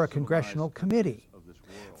before a congressional committee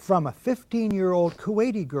from a 15-year-old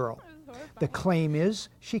Kuwaiti girl. The claim is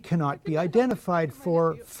she cannot be identified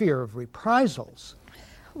for fear of reprisals.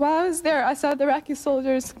 While I was there, I saw the Iraqi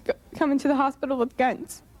soldiers come into the hospital with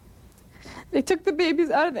guns. They took the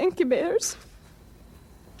babies out of the incubators.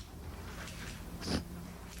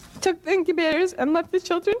 Took the incubators and left the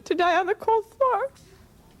children to die on the cold floor.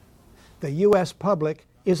 The U.S. public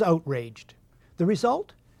is outraged. The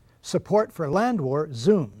result? Support for land war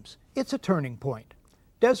zooms. It's a turning point.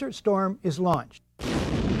 Desert Storm is launched.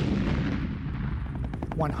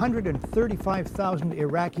 135,000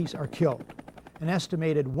 Iraqis are killed. An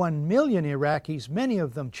estimated 1 million Iraqis, many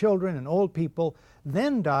of them children and old people,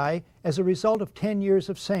 then die as a result of 10 years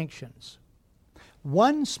of sanctions.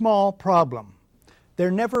 One small problem. There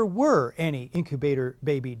never were any incubator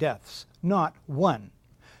baby deaths, not one.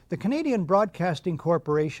 The Canadian Broadcasting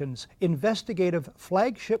Corporation's investigative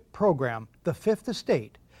flagship program, The Fifth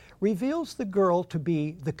Estate, reveals the girl to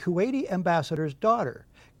be the Kuwaiti ambassador's daughter,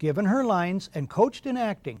 given her lines and coached in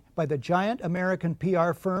acting by the giant American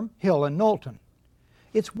PR firm Hill & Knowlton.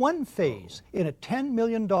 It's one phase in a $10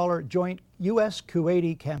 million joint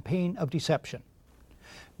U.S.-Kuwaiti campaign of deception.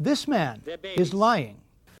 This man is lying.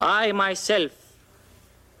 I myself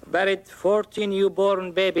buried 14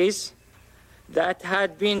 newborn babies that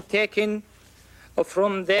had been taken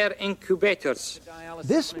from their incubators.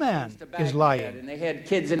 This man is lying. And they had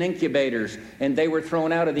kids in incubators, and they were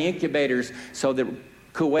thrown out of the incubators so that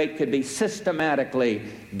Kuwait could be systematically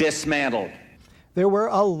dismantled. There were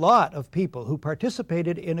a lot of people who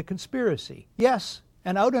participated in a conspiracy. Yes,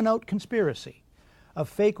 an out-and-out conspiracy of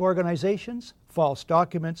fake organizations, false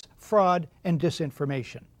documents, fraud, and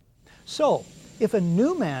disinformation. So, if a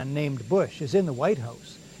new man named Bush is in the White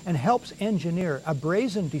House and helps engineer a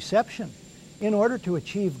brazen deception in order to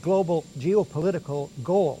achieve global geopolitical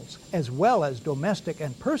goals as well as domestic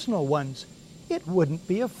and personal ones, it wouldn't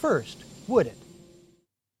be a first, would it?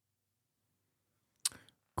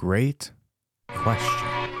 Great question.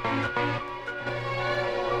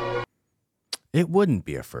 It wouldn't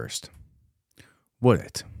be a first, would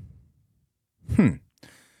it?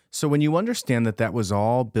 So when you understand that that was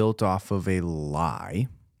all built off of a lie,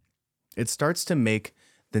 it starts to make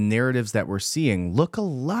the narratives that we're seeing look a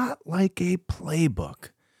lot like a playbook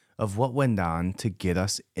of what went on to get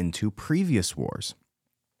us into previous wars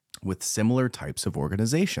with similar types of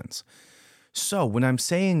organizations. So when I'm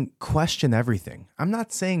saying question everything, I'm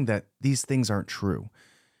not saying that these things aren't true.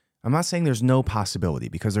 I'm not saying there's no possibility,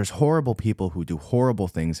 because there's horrible people who do horrible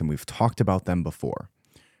things, and we've talked about them before,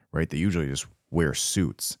 right? They usually just wear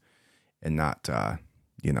suits and not,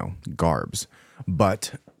 garbs.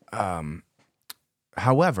 But,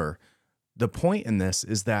 however, the point in this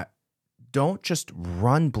is that don't just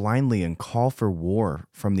run blindly and call for war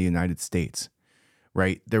from the United States,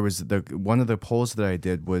 right? There was one of the polls that I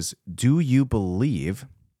did was, do you believe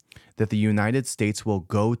that the United States will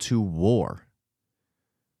go to war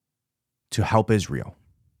to help Israel?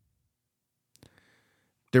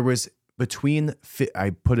 There was between,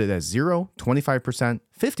 I put it as 0, 25%,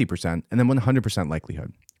 50%, and then 100%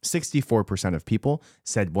 likelihood. 64% of people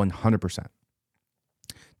said 100%.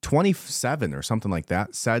 27 or something like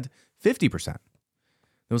that said 50%. It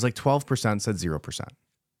was like 12% said 0%.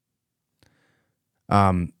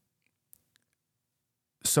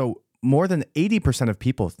 So more than 80% of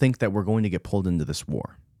people think that we're going to get pulled into this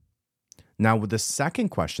war. Now, with the second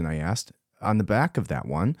question I asked on the back of that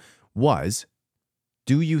one was,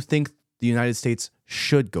 do you think the United States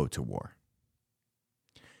should go to war?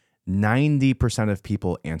 90% of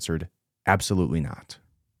people answered absolutely not.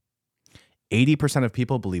 80% of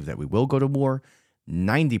people believe that we will go to war.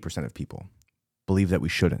 90% of people believe that we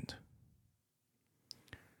shouldn't.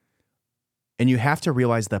 And you have to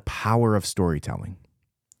realize the power of storytelling,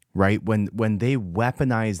 right? When they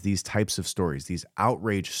weaponize these types of stories, these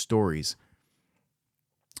outrage stories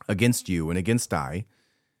against you and against I,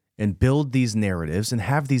 and build these narratives and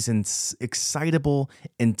have these excitable,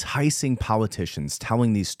 enticing politicians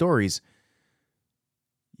telling these stories,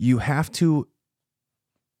 you have to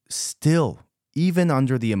still, even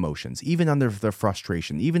under the emotions, even under the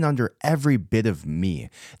frustration, even under every bit of me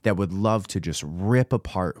that would love to just rip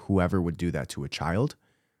apart whoever would do that to a child,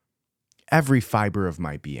 every fiber of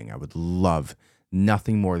my being, I would love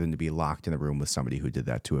nothing more than to be locked in a room with somebody who did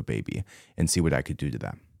that to a baby and see what I could do to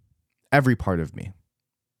them. Every part of me.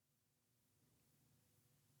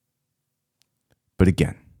 But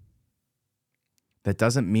again, that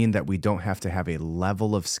doesn't mean that we don't have to have a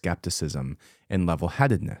level of skepticism and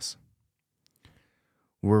level-headedness.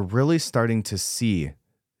 We're really starting to see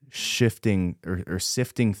shifting or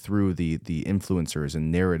sifting through the influencers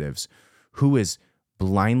and narratives who is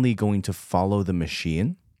blindly going to follow the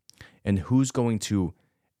machine and who's going to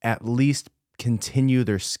at least continue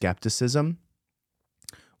their skepticism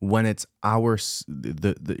when it's I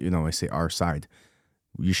say our side.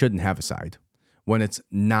 You shouldn't have a side. When it's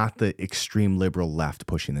not the extreme liberal left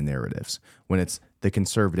pushing the narratives, when it's the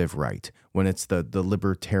conservative right, when it's the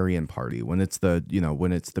libertarian party, when it's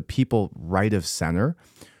the people right of center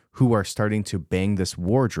who are starting to bang this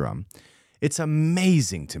war drum. It's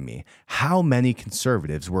amazing to me how many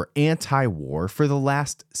conservatives were anti-war for the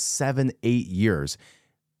last 7-8 years,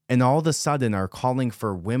 and all of a sudden are calling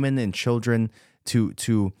for women and children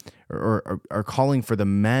or are calling for the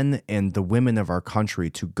men and the women of our country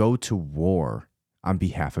to go to war on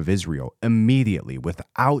behalf of Israel immediately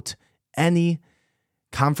without any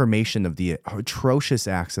confirmation of the atrocious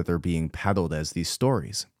acts that they're being peddled as these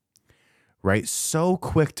stories, right? So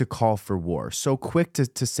quick to call for war, so quick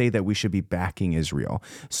to say that we should be backing Israel,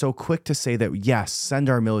 so quick to say that, yes, send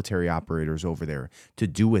our military operators over there to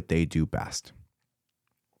do what they do best.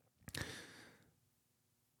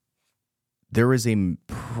 There is a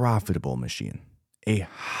profitable machine, a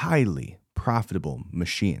highly profitable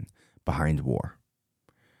machine behind war.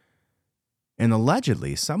 And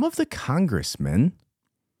allegedly, some of the congressmen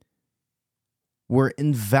were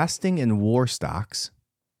investing in war stocks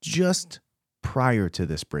just prior to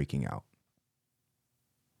this breaking out.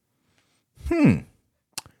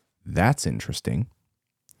 That's interesting.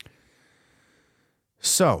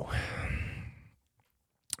 So,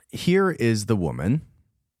 here is the woman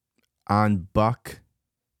on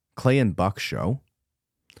Clay and Buck show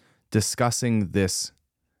discussing this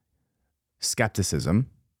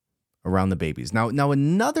skepticism around the babies. Now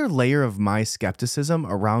another layer of my skepticism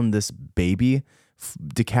around this baby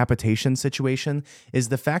decapitation situation is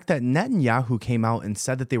the fact that Netanyahu came out and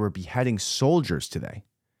said that they were beheading soldiers today.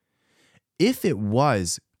 If it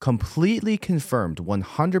was completely confirmed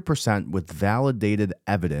 100% with validated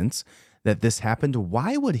evidence that this happened,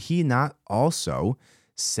 why would he not also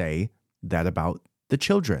say that about the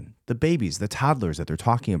children, the babies, the toddlers that they're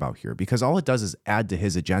talking about here? Because all it does is add to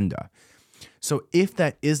his agenda. So if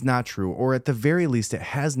that is not true, or at the very least it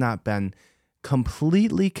has not been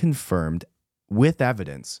completely confirmed with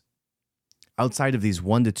evidence outside of these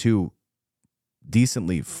 1 to 2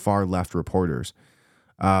 decently far left reporters,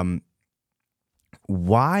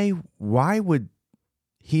 why would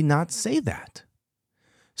he not say that?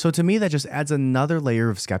 So to me, that just adds another layer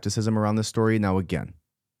of skepticism around this story. Now, again,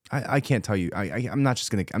 I can't tell you. I'm not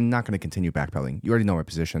going to continue backpedaling. You already know my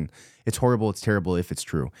position. It's horrible. It's terrible if it's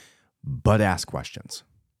true. But ask questions.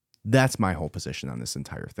 That's my whole position on this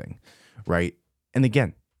entire thing, right? And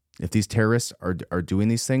again, if these terrorists are doing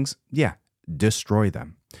these things, yeah, destroy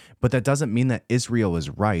them. But that doesn't mean that Israel is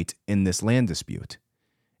right in this land dispute.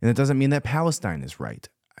 And it doesn't mean that Palestine is right.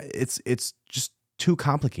 It's just too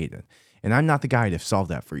complicated. And I'm not the guy to solve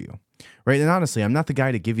that for you, right? And honestly, I'm not the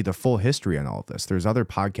guy to give you the full history on all of this. There's other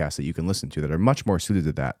podcasts that you can listen to that are much more suited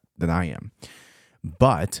to that than I am.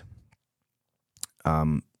 But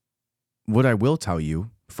what I will tell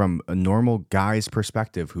you from a normal guy's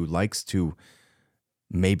perspective who likes to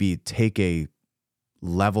maybe take a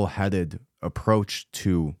level-headed approach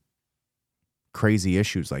to crazy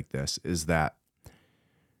issues like this is that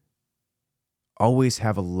always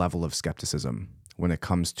have a level of skepticism when it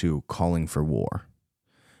comes to calling for war,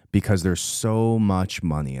 because there's so much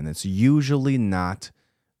money, and it's usually not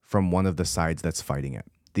from one of the sides that's fighting it.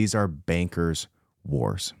 These are bankers'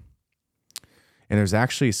 wars. And there's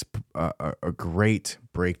actually a great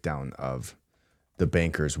breakdown of the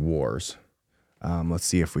bankers' wars. Let's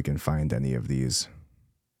see if we can find any of these.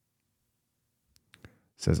 It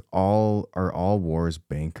says, all wars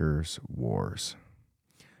bankers' wars?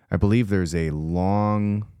 I believe there's a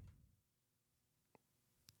long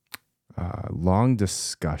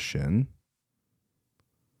discussion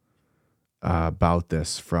about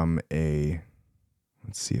this from a,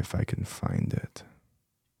 let's see if I can find it.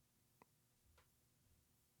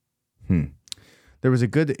 There was a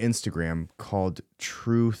good Instagram called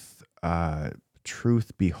Truth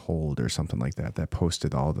Behold or something like that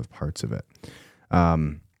posted all the parts of it.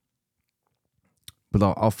 But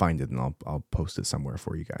I'll find it and I'll post it somewhere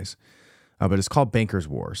for you guys. But it's called Bankers'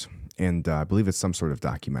 Wars, and I believe it's some sort of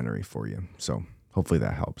documentary for you. So hopefully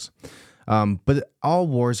that helps. But all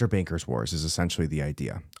wars are bankers' wars is essentially the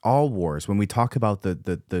idea. All wars, when we talk about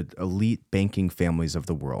the elite banking families of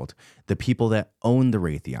the world, the people that own the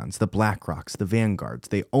Raytheons, the BlackRocks, the Vanguards,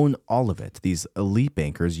 they own all of it. These elite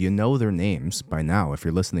bankers, you know their names by now if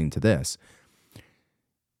you're listening to this.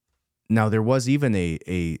 Now, there was even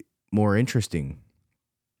a more interesting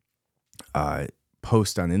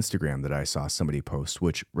post on Instagram that I saw somebody post,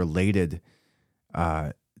 which related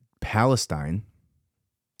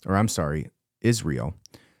Israel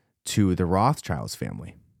to the Rothschilds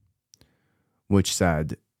family, which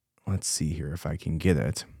said, let's see here if I can get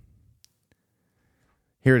it.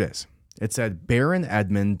 Here it is. It said, Baron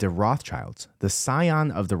Edmund de Rothschilds, the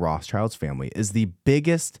scion of the Rothschilds family, is the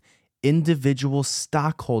biggest individual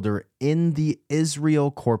stockholder in the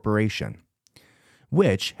Israel Corporation,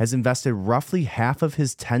 which has invested roughly half of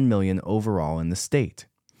his $10 million overall in the state.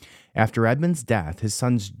 After Edmund's death, his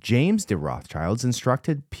sons James de Rothschilds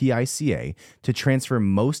instructed PICA to transfer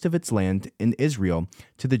most of its land in Israel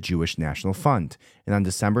to the Jewish National Fund, and on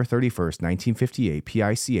December 31st, 1958,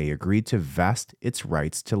 PICA agreed to vest its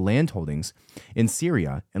rights to land holdings in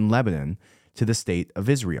Syria and Lebanon to the State of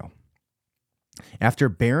Israel. After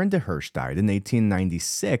Baron de Hirsch died in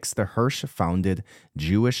 1896, the Hirsch-founded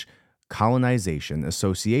Jewish Colonization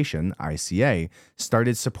Association, ICA,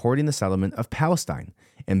 started supporting the settlement of Palestine,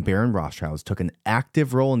 and Baron Rothschild took an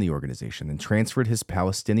active role in the organization and transferred his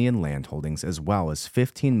Palestinian land holdings as well as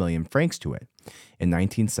 15 million francs to it. In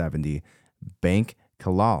 1970, Bank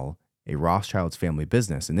Kalal, a Rothschild's family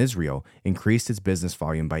business in Israel, increased its business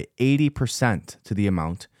volume by 80% to the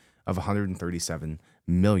amount of 137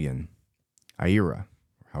 million Aira,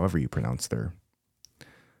 however you pronounce their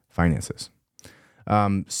finances.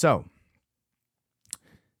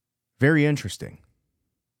 Very interesting.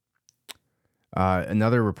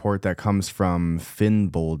 Another report that comes from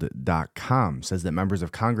finbold.com says that members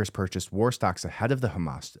of Congress purchased war stocks ahead of the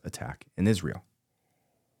Hamas attack in Israel.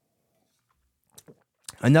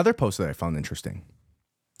 Another post that I found interesting.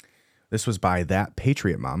 This was by That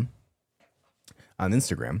Patriot Mom on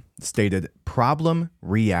Instagram, stated, problem,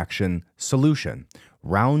 reaction, solution,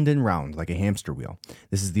 round and round like a hamster wheel.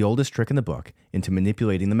 This is the oldest trick in the book into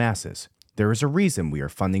manipulating the masses. There is a reason we are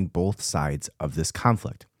funding both sides of this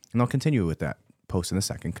conflict. And I'll continue with that post in a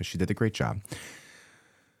second because she did a great job.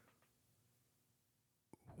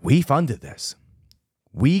 We funded this.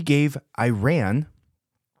 We gave Iran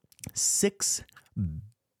 $6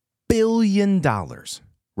 billion,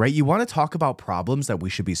 right? You want to talk about problems that we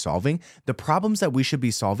should be solving? The problems that we should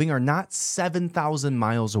be solving are not 7,000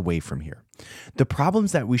 miles away from here. The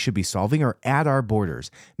problems that we should be solving are at our borders,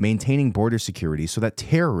 maintaining border security so that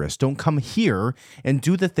terrorists don't come here and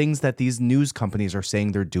do the things that these news companies are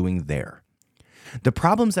saying they're doing there. The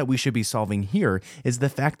problems that we should be solving here is the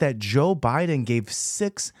fact that Joe Biden gave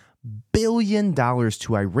 $6 billion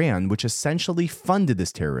to Iran, which essentially funded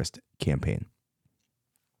this terrorist campaign,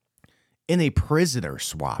 in a prisoner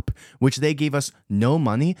swap, which they gave us no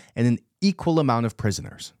money and an equal amount of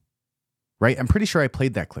prisoners, right? I'm pretty sure I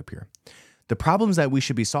played that clip here. The problems that we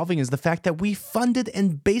should be solving is the fact that we funded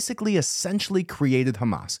and basically essentially created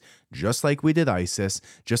Hamas, just like we did ISIS,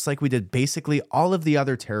 just like we did basically all of the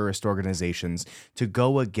other terrorist organizations to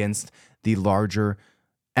go against the larger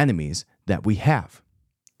enemies that we have.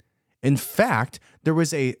 In fact, there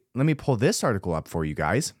was let me pull this article up for you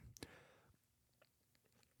guys.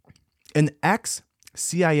 An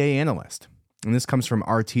ex-CIA analyst, and this comes from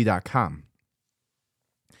RT.com.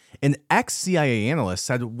 An ex-CIA analyst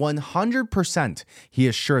said 100% he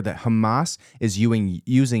is sure that Hamas is using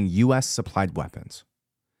U.S.-supplied weapons.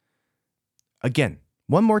 Again,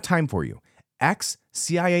 one more time for you.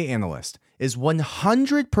 Ex-CIA analyst is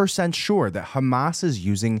 100% sure that Hamas is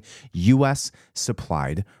using U.S.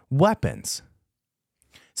 supplied weapons.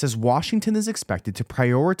 It says Washington is expected to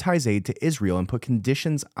prioritize aid to Israel and put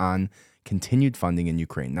conditions on continued funding in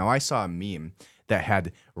Ukraine. Now, I saw a meme that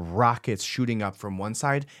had rockets shooting up from one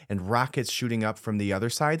side and rockets shooting up from the other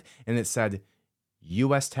side, and it said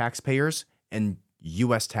U.S. taxpayers and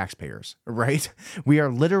U.S. taxpayers, right? We are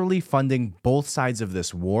literally funding both sides of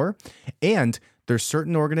this war, and there's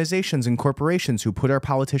certain organizations and corporations who put our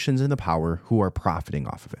politicians into power who are profiting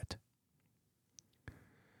off of it.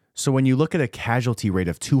 So when you look at a casualty rate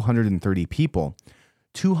of 230 people,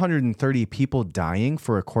 230 people dying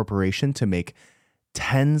for a corporation to make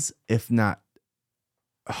tens, if not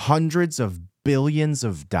hundreds of billions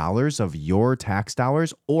of dollars of your tax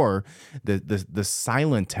dollars, or the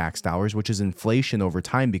silent tax dollars, which is inflation over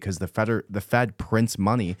time because the Fed prints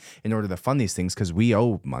money in order to fund these things because we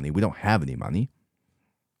owe money. We don't have any money,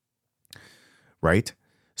 right?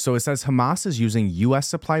 So it says Hamas is using U.S.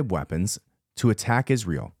 supplied weapons to attack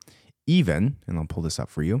Israel. Even, and I'll pull this up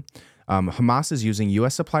for you, Hamas is using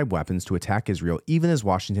U.S. supplied weapons to attack Israel, even as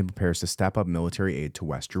Washington prepares to step up military aid to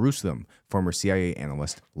West Jerusalem, former CIA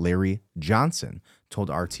analyst Larry Johnson told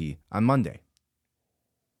RT on Monday.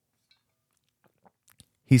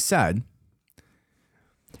 He said,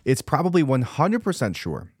 it's probably 100%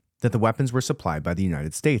 sure that the weapons were supplied by the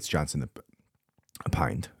United States, Johnson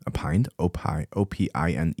opined,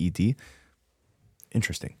 O-P-I-N-E-D.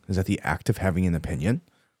 Interesting. Is that the act of having an opinion?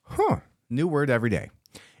 Huh. New word every day.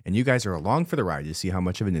 And you guys are along for the ride to see how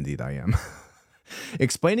much of an idiot I am.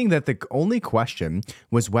 Explaining that the only question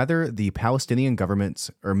was whether the Palestinian government's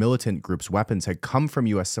or militant group's weapons had come from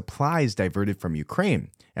U.S. supplies diverted from Ukraine,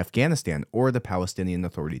 Afghanistan, or the Palestinian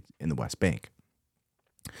Authority in the West Bank.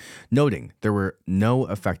 Noting there were no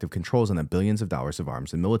effective controls on the billions of dollars of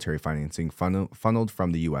arms and military financing funneled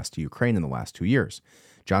from the U.S. to Ukraine in the last 2 years.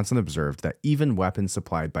 Johnson observed that even weapons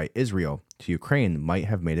supplied by Israel to Ukraine might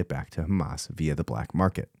have made it back to Hamas via the black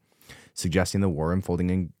market, suggesting the war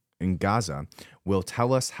unfolding in Gaza will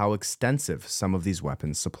tell us how extensive some of these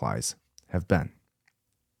weapons supplies have been.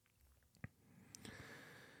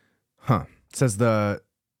 It says the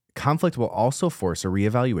conflict will also force a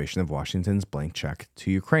reevaluation of Washington's blank check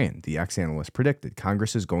to Ukraine. The ex-analyst predicted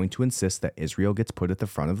Congress is going to insist that Israel gets put at the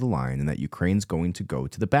front of the line and that Ukraine's going to go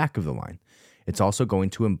to the back of the line. It's also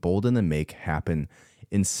going to embolden and make happen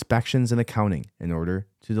inspections and accounting in order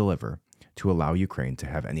to deliver to allow Ukraine to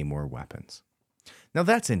have any more weapons. Now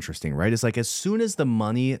that's interesting, right? It's like as soon as the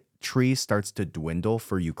money tree starts to dwindle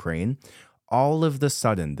for Ukraine, all of the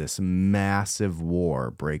sudden this massive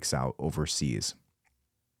war breaks out overseas.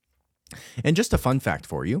 And just a fun fact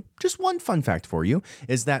for you, just one fun fact for you,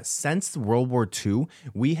 is that since World War II,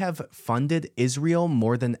 we have funded Israel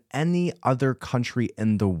more than any other country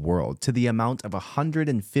in the world to the amount of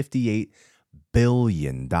 $158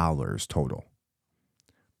 billion total.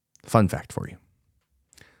 Fun fact for you.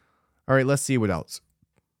 All right, let's see what else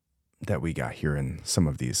that we got here in some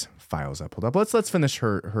of these files I pulled up. Let's finish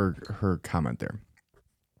her comment there.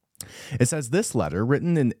 It says this letter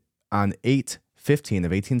written on 8/15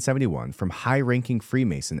 of 1871 from high-ranking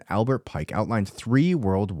Freemason Albert Pike outlined 3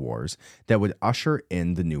 world wars that would usher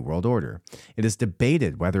in the New World Order. It is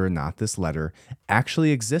debated whether or not this letter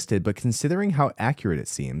actually existed, but considering how accurate it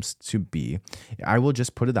seems to be, I will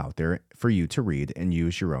just put it out there for you to read and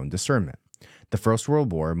use your own discernment. The First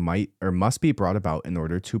World War must be brought about in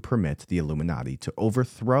order to permit the Illuminati to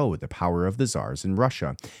overthrow the power of the czars in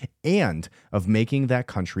Russia and of making that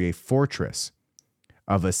country a fortress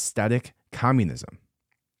of aesthetic communism.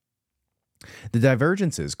 The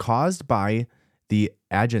divergences caused by the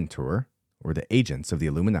agentur, or the agents of the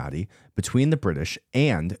Illuminati, between the British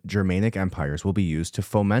and Germanic empires will be used to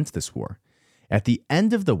foment this war. At the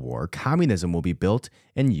end of the war, communism will be built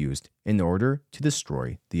and used in order to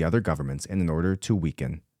destroy the other governments and in order to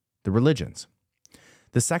weaken the religions.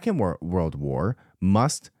 The Second World War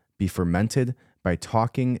must be fomented by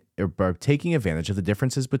taking advantage of the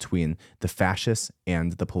differences between the fascists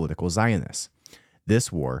and the political Zionists. This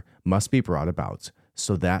war must be brought about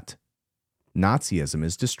so that Nazism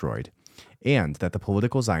is destroyed and that the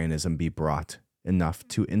political Zionism be brought enough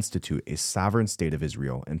to institute a sovereign state of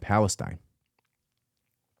Israel in Palestine.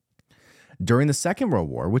 During the Second World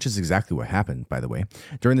War, which is exactly what happened, by the way,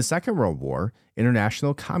 during the Second World War,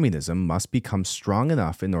 international communism must become strong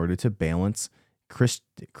enough in order to balance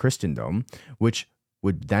Christendom, which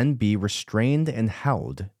would then be restrained and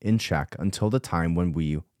held in check until the time when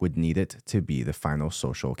we would need it to be the final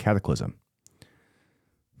social cataclysm.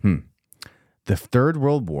 The Third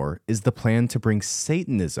World War is the plan to bring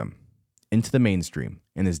Satanism into the mainstream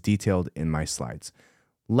and is detailed in my slides.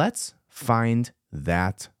 Let's find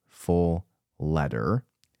that full letter.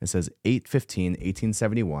 It says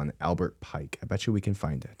 8/15/1871, Albert Pike. I bet you we can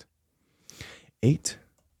find it.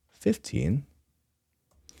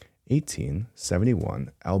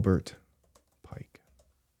 8/15/1871, Albert Pike.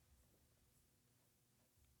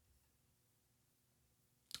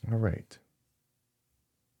 All right.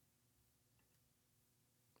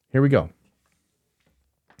 Here we go.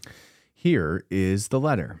 Here is the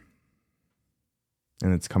letter.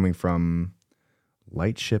 And it's coming from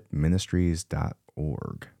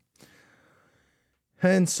lightshipministries.org.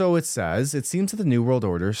 And so it says, it seems that the New World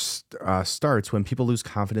Order starts when people lose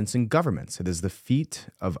confidence in governments. It is the feat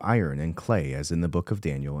of iron and clay, as in the book of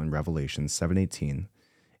Daniel in Revelation 7:18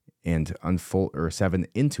 and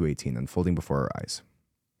 7-18, unfolding before our eyes.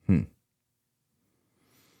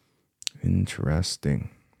 Interesting.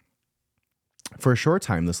 For a short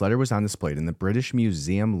time, this letter was on display in the British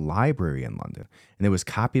Museum Library in London, and it was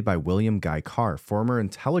copied by William Guy Carr, former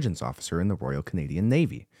intelligence officer in the Royal Canadian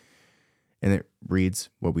Navy. And it reads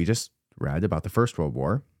what we just read about the First World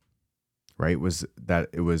War, right? It was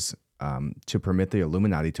to permit the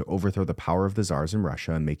Illuminati to overthrow the power of the czars in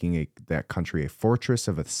Russia and making that country a fortress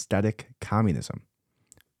of aesthetic communism.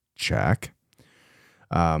 Check.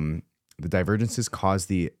 The divergences caused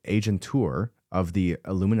the agentur of the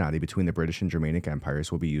Illuminati between the British and Germanic empires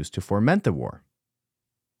will be used to foment the war.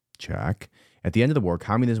 Check. At the end of the war,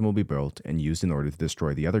 communism will be built and used in order to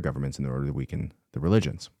destroy the other governments in order to weaken the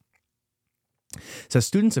religions. So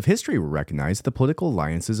students of history will recognize the political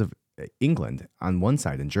alliances of England on one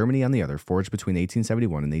side and Germany on the other, forged between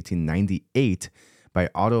 1871 and 1898 by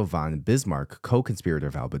Otto von Bismarck, co-conspirator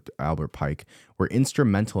of Albert Pike, were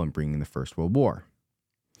instrumental in bringing the First World War.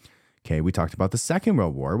 Okay, we talked about the Second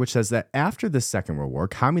World War, which says that after the Second World War,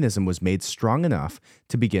 communism was made strong enough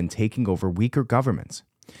to begin taking over weaker governments.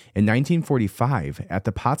 In 1945, at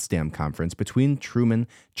the Potsdam Conference between Truman,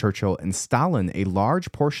 Churchill, and Stalin, a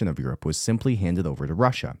large portion of Europe was simply handed over to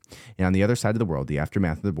Russia. And on the other side of the world, the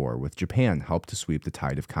aftermath of the war with Japan helped to sweep the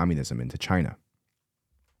tide of communism into China.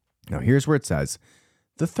 Now, here's where it says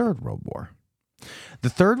the Third World War. The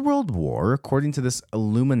Third World War, according to this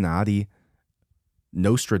Illuminati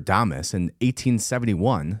Nostradamus in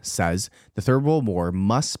 1871, says the Third World War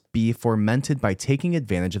must be fomented by taking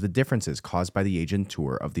advantage of the differences caused by the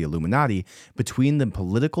agentur of the Illuminati between the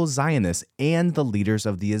political Zionists and the leaders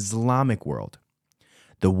of the Islamic world.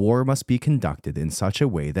 The war must be conducted in such a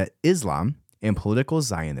way that Islam and political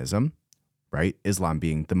Zionism, right, Islam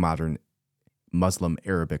being the modern Muslim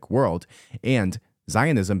Arabic world, and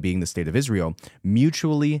Zionism being the state of Israel,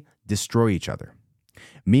 mutually destroy each other.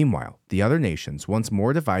 Meanwhile, the other nations, once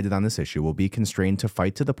more divided on this issue, will be constrained to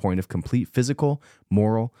fight to the point of complete physical,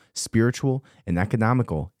 moral, spiritual, and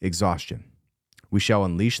economical exhaustion. We shall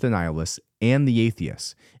unleash the nihilists and the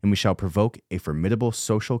atheists, and we shall provoke a formidable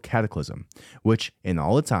social cataclysm, which, in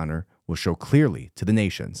all its honor, will show clearly to the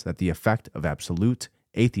nations that the effect of absolute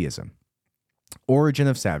atheism, origin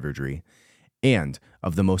of savagery, and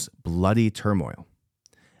of the most bloody turmoil.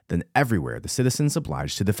 Then everywhere the citizens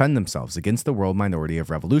obliged to defend themselves against the world minority of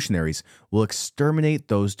revolutionaries will exterminate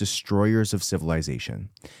those destroyers of civilization,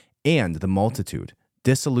 and the multitude,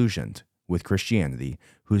 disillusioned with Christianity,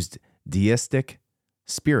 whose deistic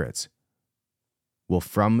spirits will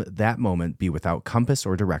from that moment be without compass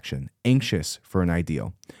or direction, anxious for an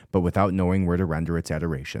ideal, but without knowing where to render its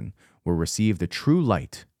adoration, will receive the true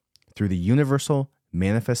light through the universal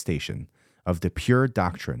manifestation of the pure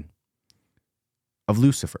doctrine of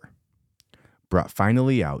Lucifer, brought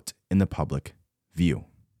finally out in the public view.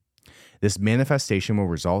 This manifestation will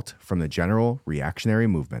result from the general reactionary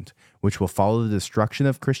movement, which will follow the destruction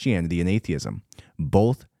of Christianity and atheism,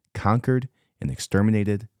 both conquered and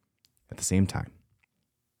exterminated at the same time.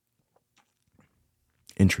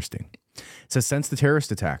 Interesting. It says, since the terrorist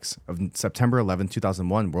attacks of September 11,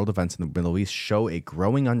 2001, world events in the Middle East show a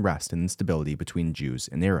growing unrest and instability between Jews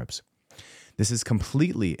and Arabs. This is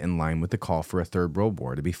completely in line with the call for a third world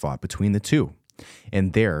war to be fought between the two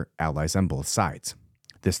and their allies on both sides.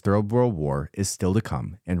 This third world war is still to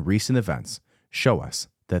come, and recent events show us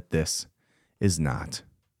that this is not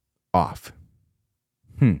off.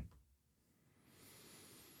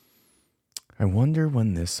 I wonder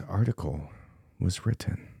when this article was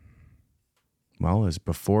written. Well, it was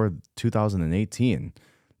before 2018.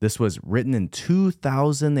 This was written in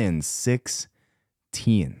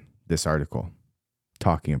 2016. This article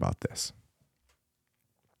talking about this.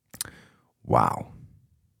 Wow.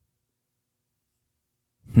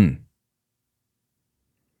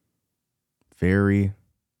 Very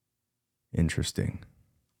interesting.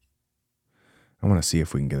 I want to see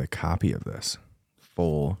if we can get a copy of this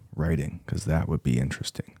full writing, because that would be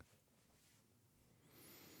interesting.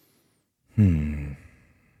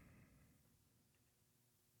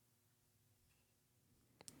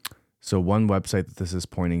 So one website that this is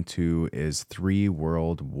pointing to is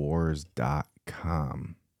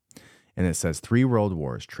 3worldwars.com. And it says 3 World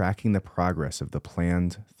Wars, tracking the progress of the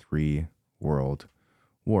planned 3 World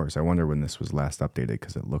Wars. I wonder when this was last updated,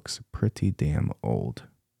 because it looks pretty damn old.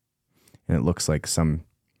 And it looks like some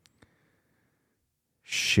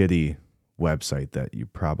shitty website that you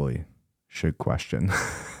probably should question.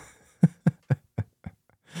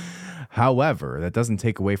 However, that doesn't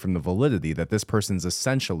take away from the validity that this person's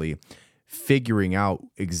essentially figuring out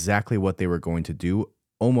exactly what they were going to do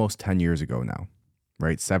almost 10 years ago now,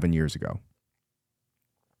 right? 7 years ago.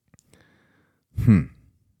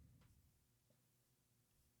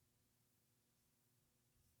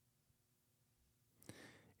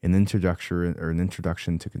 An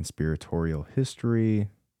introduction to conspiratorial history.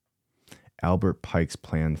 Albert Pike's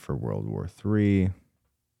plan for World War III.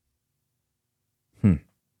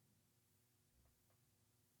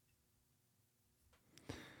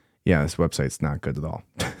 Yeah, this website's not good at all.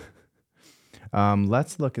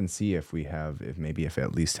 Let's look and see if it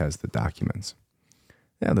at least has the documents.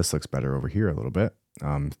 Yeah, this looks better over here a little bit.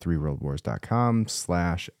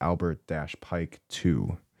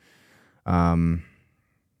 3worldwars.com/Albert-Pike2.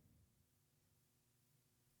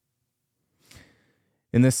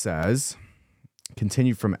 And this says,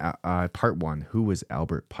 continued from part 1, who was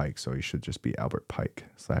Albert Pike? So he should just be Albert Pike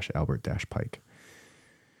 /Albert-Pike.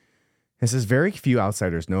 It says, very few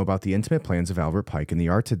outsiders know about the intimate plans of Albert Pike and the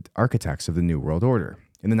architects of the New World Order.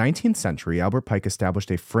 In the 19th century, Albert Pike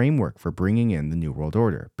established a framework for bringing in the New World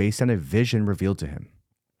Order based on a vision revealed to him.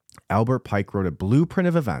 Albert Pike wrote a blueprint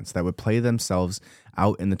of events that would play themselves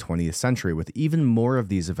out in the 20th century, with even more of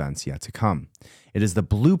these events yet to come. It is the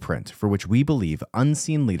blueprint for which we believe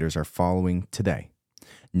unseen leaders are following today,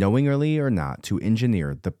 knowingly or not, to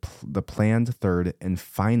engineer the planned third and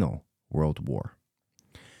final World War.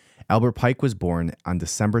 Albert Pike was born on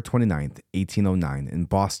December 29th, 1809 in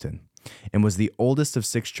Boston, and was the oldest of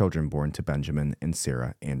 6 children born to Benjamin and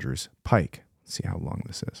Sarah Andrews Pike. Let's see how long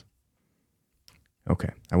this is.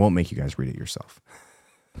 Okay, I won't make you guys read it yourself.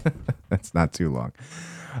 That's not too long.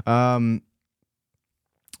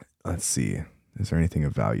 Let's see. Is there anything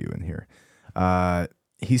of value in here?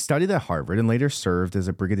 He studied at Harvard and later served as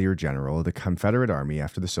a brigadier general of the Confederate Army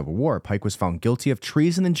after the Civil War. Pike was found guilty of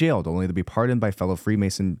treason and jailed, only to be pardoned by fellow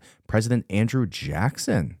Freemason President Andrew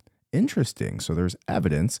Jackson. Interesting. So there's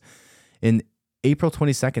evidence. In April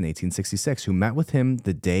 22nd, 1866, who met with him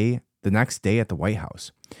the next day at the White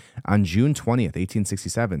House. On June 20th,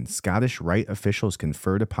 1867, Scottish Rite officials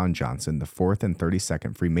conferred upon Johnson the 4th and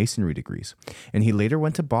 32nd Freemasonry degrees, and he later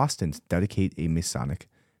went to Boston to dedicate a Masonic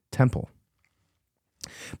temple.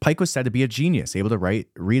 Pike was said to be a genius, able to read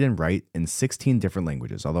and write in 16 different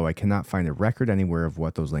languages, although I cannot find a record anywhere of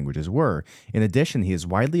what those languages were. In addition, he is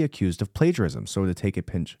widely accused of plagiarism, so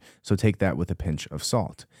take that with a pinch of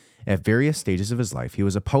salt. At various stages of his life, he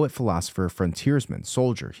was a poet, philosopher, frontiersman,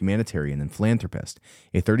 soldier, humanitarian, and philanthropist.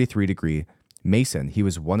 A 33-degree Mason, he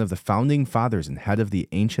was one of the founding fathers and head of the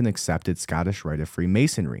ancient accepted Scottish Rite of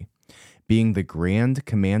Freemasonry, being the Grand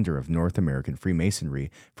Commander of North American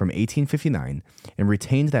Freemasonry from 1859 and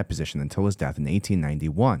retained that position until his death in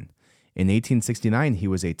 1891. In 1869, he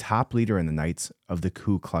was a top leader in the Knights of the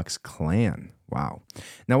Ku Klux Klan. Wow.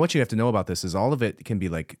 Now, what you have to know about this is all of it can be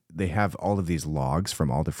like, they have all of these logs from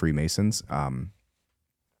all the Freemasons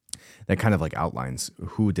that kind of like outlines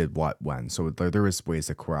who did what when. So there is ways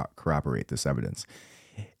to corroborate this evidence.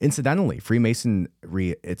 Incidentally,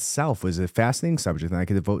 Freemasonry itself was a fascinating subject, and I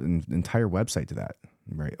could devote an entire website to that.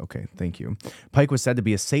 Right, okay, thank you. Pike was said to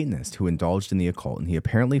be a Satanist who indulged in the occult, and he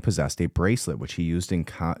apparently possessed a bracelet which he used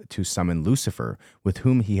to summon Lucifer, with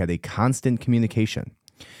whom he had a constant communication.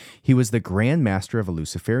 He was the Grand Master of a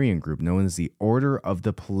Luciferian group known as the Order of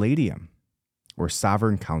the Palladium, or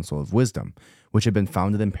Sovereign Council of Wisdom, which had been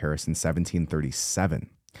founded in Paris in 1737.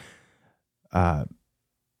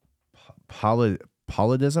 Palladism,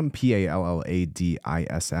 Palladism,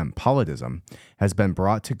 Palladism has been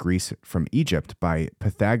brought to Greece from Egypt by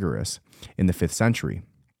Pythagoras in the 5th century.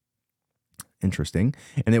 Interesting.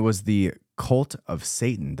 And it was the cult of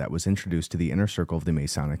Satan that was introduced to the inner circle of the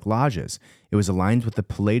Masonic lodges. It was aligned with the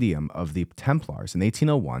Palladium of the Templars. In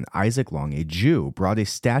 1801, Isaac Long, a Jew, brought a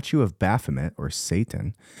statue of Baphomet, or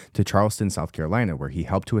Satan, to Charleston, South Carolina, where he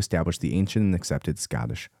helped to establish the ancient and accepted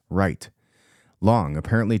Scottish Rite. Long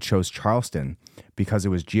apparently chose Charleston because it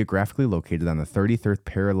was geographically located on the 33rd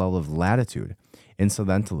parallel of latitude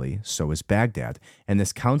Incidentally, so is Baghdad, and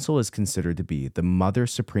this council is considered to be the Mother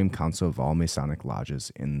Supreme Council of all Masonic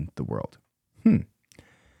lodges in the world.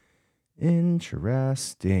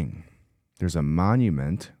 Interesting. There's a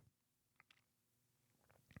monument.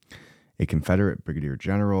 A Confederate brigadier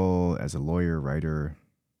general as a lawyer, writer.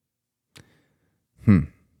 Let's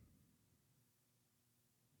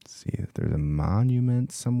see if there's a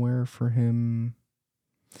monument somewhere for him.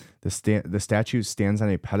 The statue stands on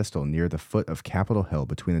a pedestal near the foot of Capitol Hill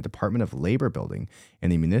between the Department of Labor building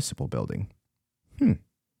and the municipal building.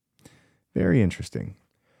 Very interesting.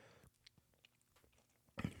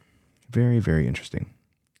 Very, very interesting.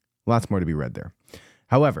 Lots more to be read there.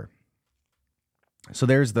 However, so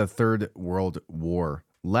there's the Third World War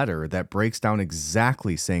letter that breaks down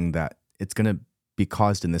exactly saying that it's going to be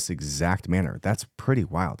caused in this exact manner. That's pretty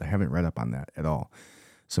wild. I haven't read up on that at all.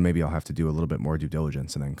 So maybe I'll have to do a little bit more due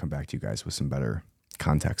diligence and then come back to you guys with some better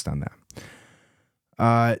context on that.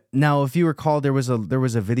 Now, if you recall, there was a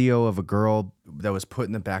video of a girl that was put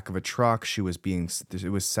in the back of a truck. It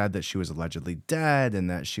was said that she was allegedly dead and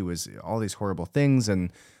that she was all these horrible things.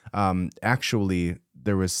 And actually,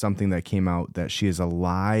 there was something that came out that she is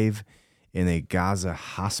alive in a Gaza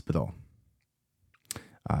hospital.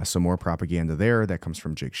 So more propaganda there. That comes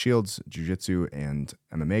from Jake Shields, Jiu-Jitsu and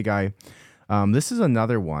MMA guy. This is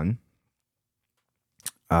another one.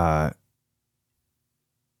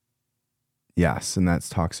 Yes, and that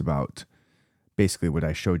talks about basically what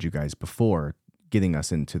I showed you guys before, getting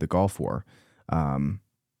us into the Gulf War.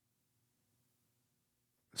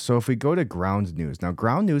 So if we go to Ground News. Now,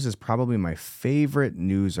 Ground News is probably my favorite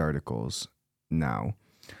news articles now,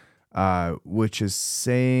 which is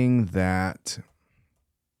saying that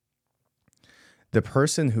the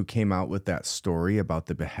person who came out with that story about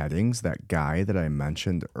the beheadings, that guy that I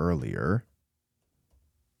mentioned earlier,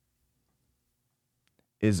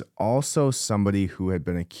 is also somebody who had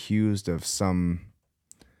been accused of some.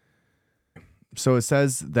 So it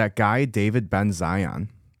says that guy, David Ben Zion,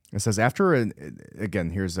 it says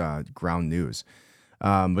again, here's Ground News.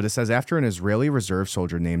 But it says after an Israeli reserve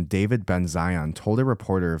soldier named David Ben Zion told a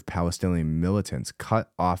reporter of Palestinian militants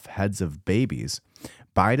cut off heads of babies,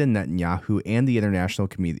 Biden, Netanyahu, and the international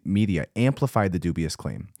media amplified the dubious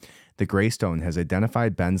claim. The Greystone has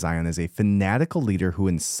identified Ben Zion as a fanatical leader who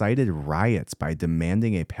incited riots by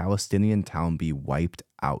demanding a Palestinian town be wiped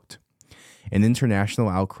out. An international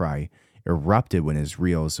outcry erupted when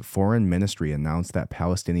Israel's foreign ministry announced that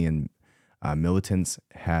Palestinian militants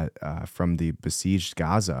had from the besieged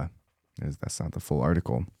Gaza. That's not the full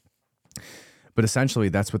article. But essentially,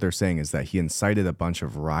 that's what they're saying, is that he incited a bunch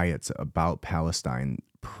of riots about Palestine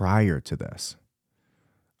prior to this.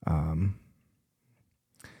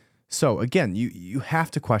 So again, you have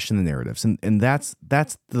to question the narratives, and that's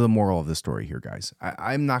the moral of the story here, guys.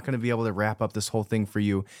 I'm not going to be able to wrap up this whole thing for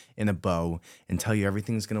you in a bow and tell you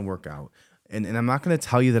everything's going to work out. And I'm not going to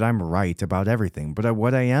tell you that I'm right about everything, but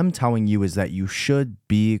what I am telling you is that you should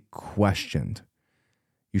be questioned.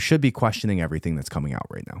 You should be questioning everything that's coming out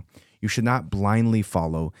right now. You should not blindly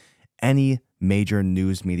follow any major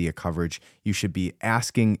news media coverage. You should be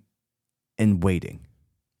asking and waiting.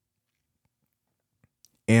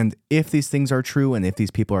 And if these things are true and if these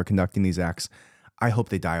people are conducting these acts, I hope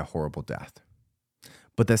they die a horrible death.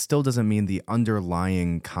 But that still doesn't mean the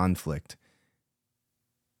underlying conflict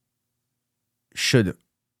should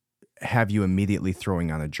have you immediately throwing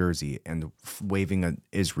on a jersey and waving an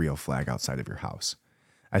Israel flag outside of your house.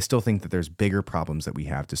 I still think that there's bigger problems that we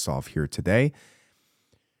have to solve here today,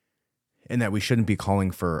 and that we shouldn't be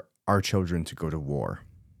calling for our children to go to war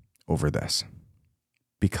over this.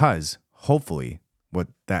 Because hopefully what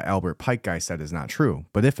that Albert Pike guy said is not true.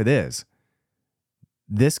 But if it is,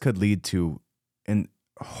 this could lead to an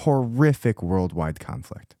horrific worldwide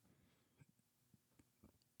conflict.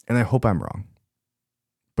 And I hope I'm wrong.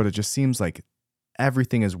 But it just seems like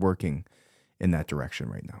everything is working in that direction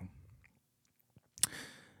right now.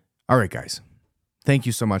 All right, guys. Thank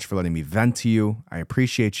you so much for letting me vent to you. I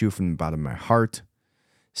appreciate you from the bottom of my heart.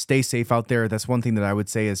 Stay safe out there. That's one thing that I would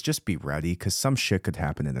say is just be ready, because some shit could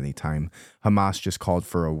happen at any time. Hamas just called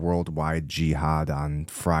for a worldwide jihad on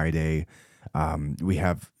Friday. We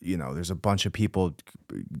have, there's a bunch of people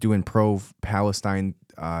doing pro-Palestine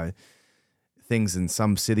things in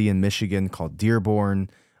some city in Michigan called Dearborn.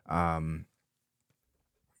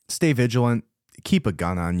 Stay vigilant. Keep a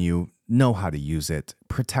gun on you. Know how to use it.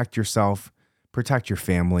 Protect yourself. Protect your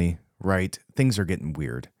family, right? Things are getting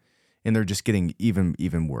weird. And they're just getting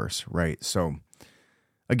even worse, right? So,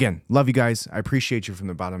 again, love you guys. I appreciate you from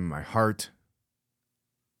the bottom of my heart.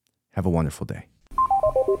 Have a wonderful day.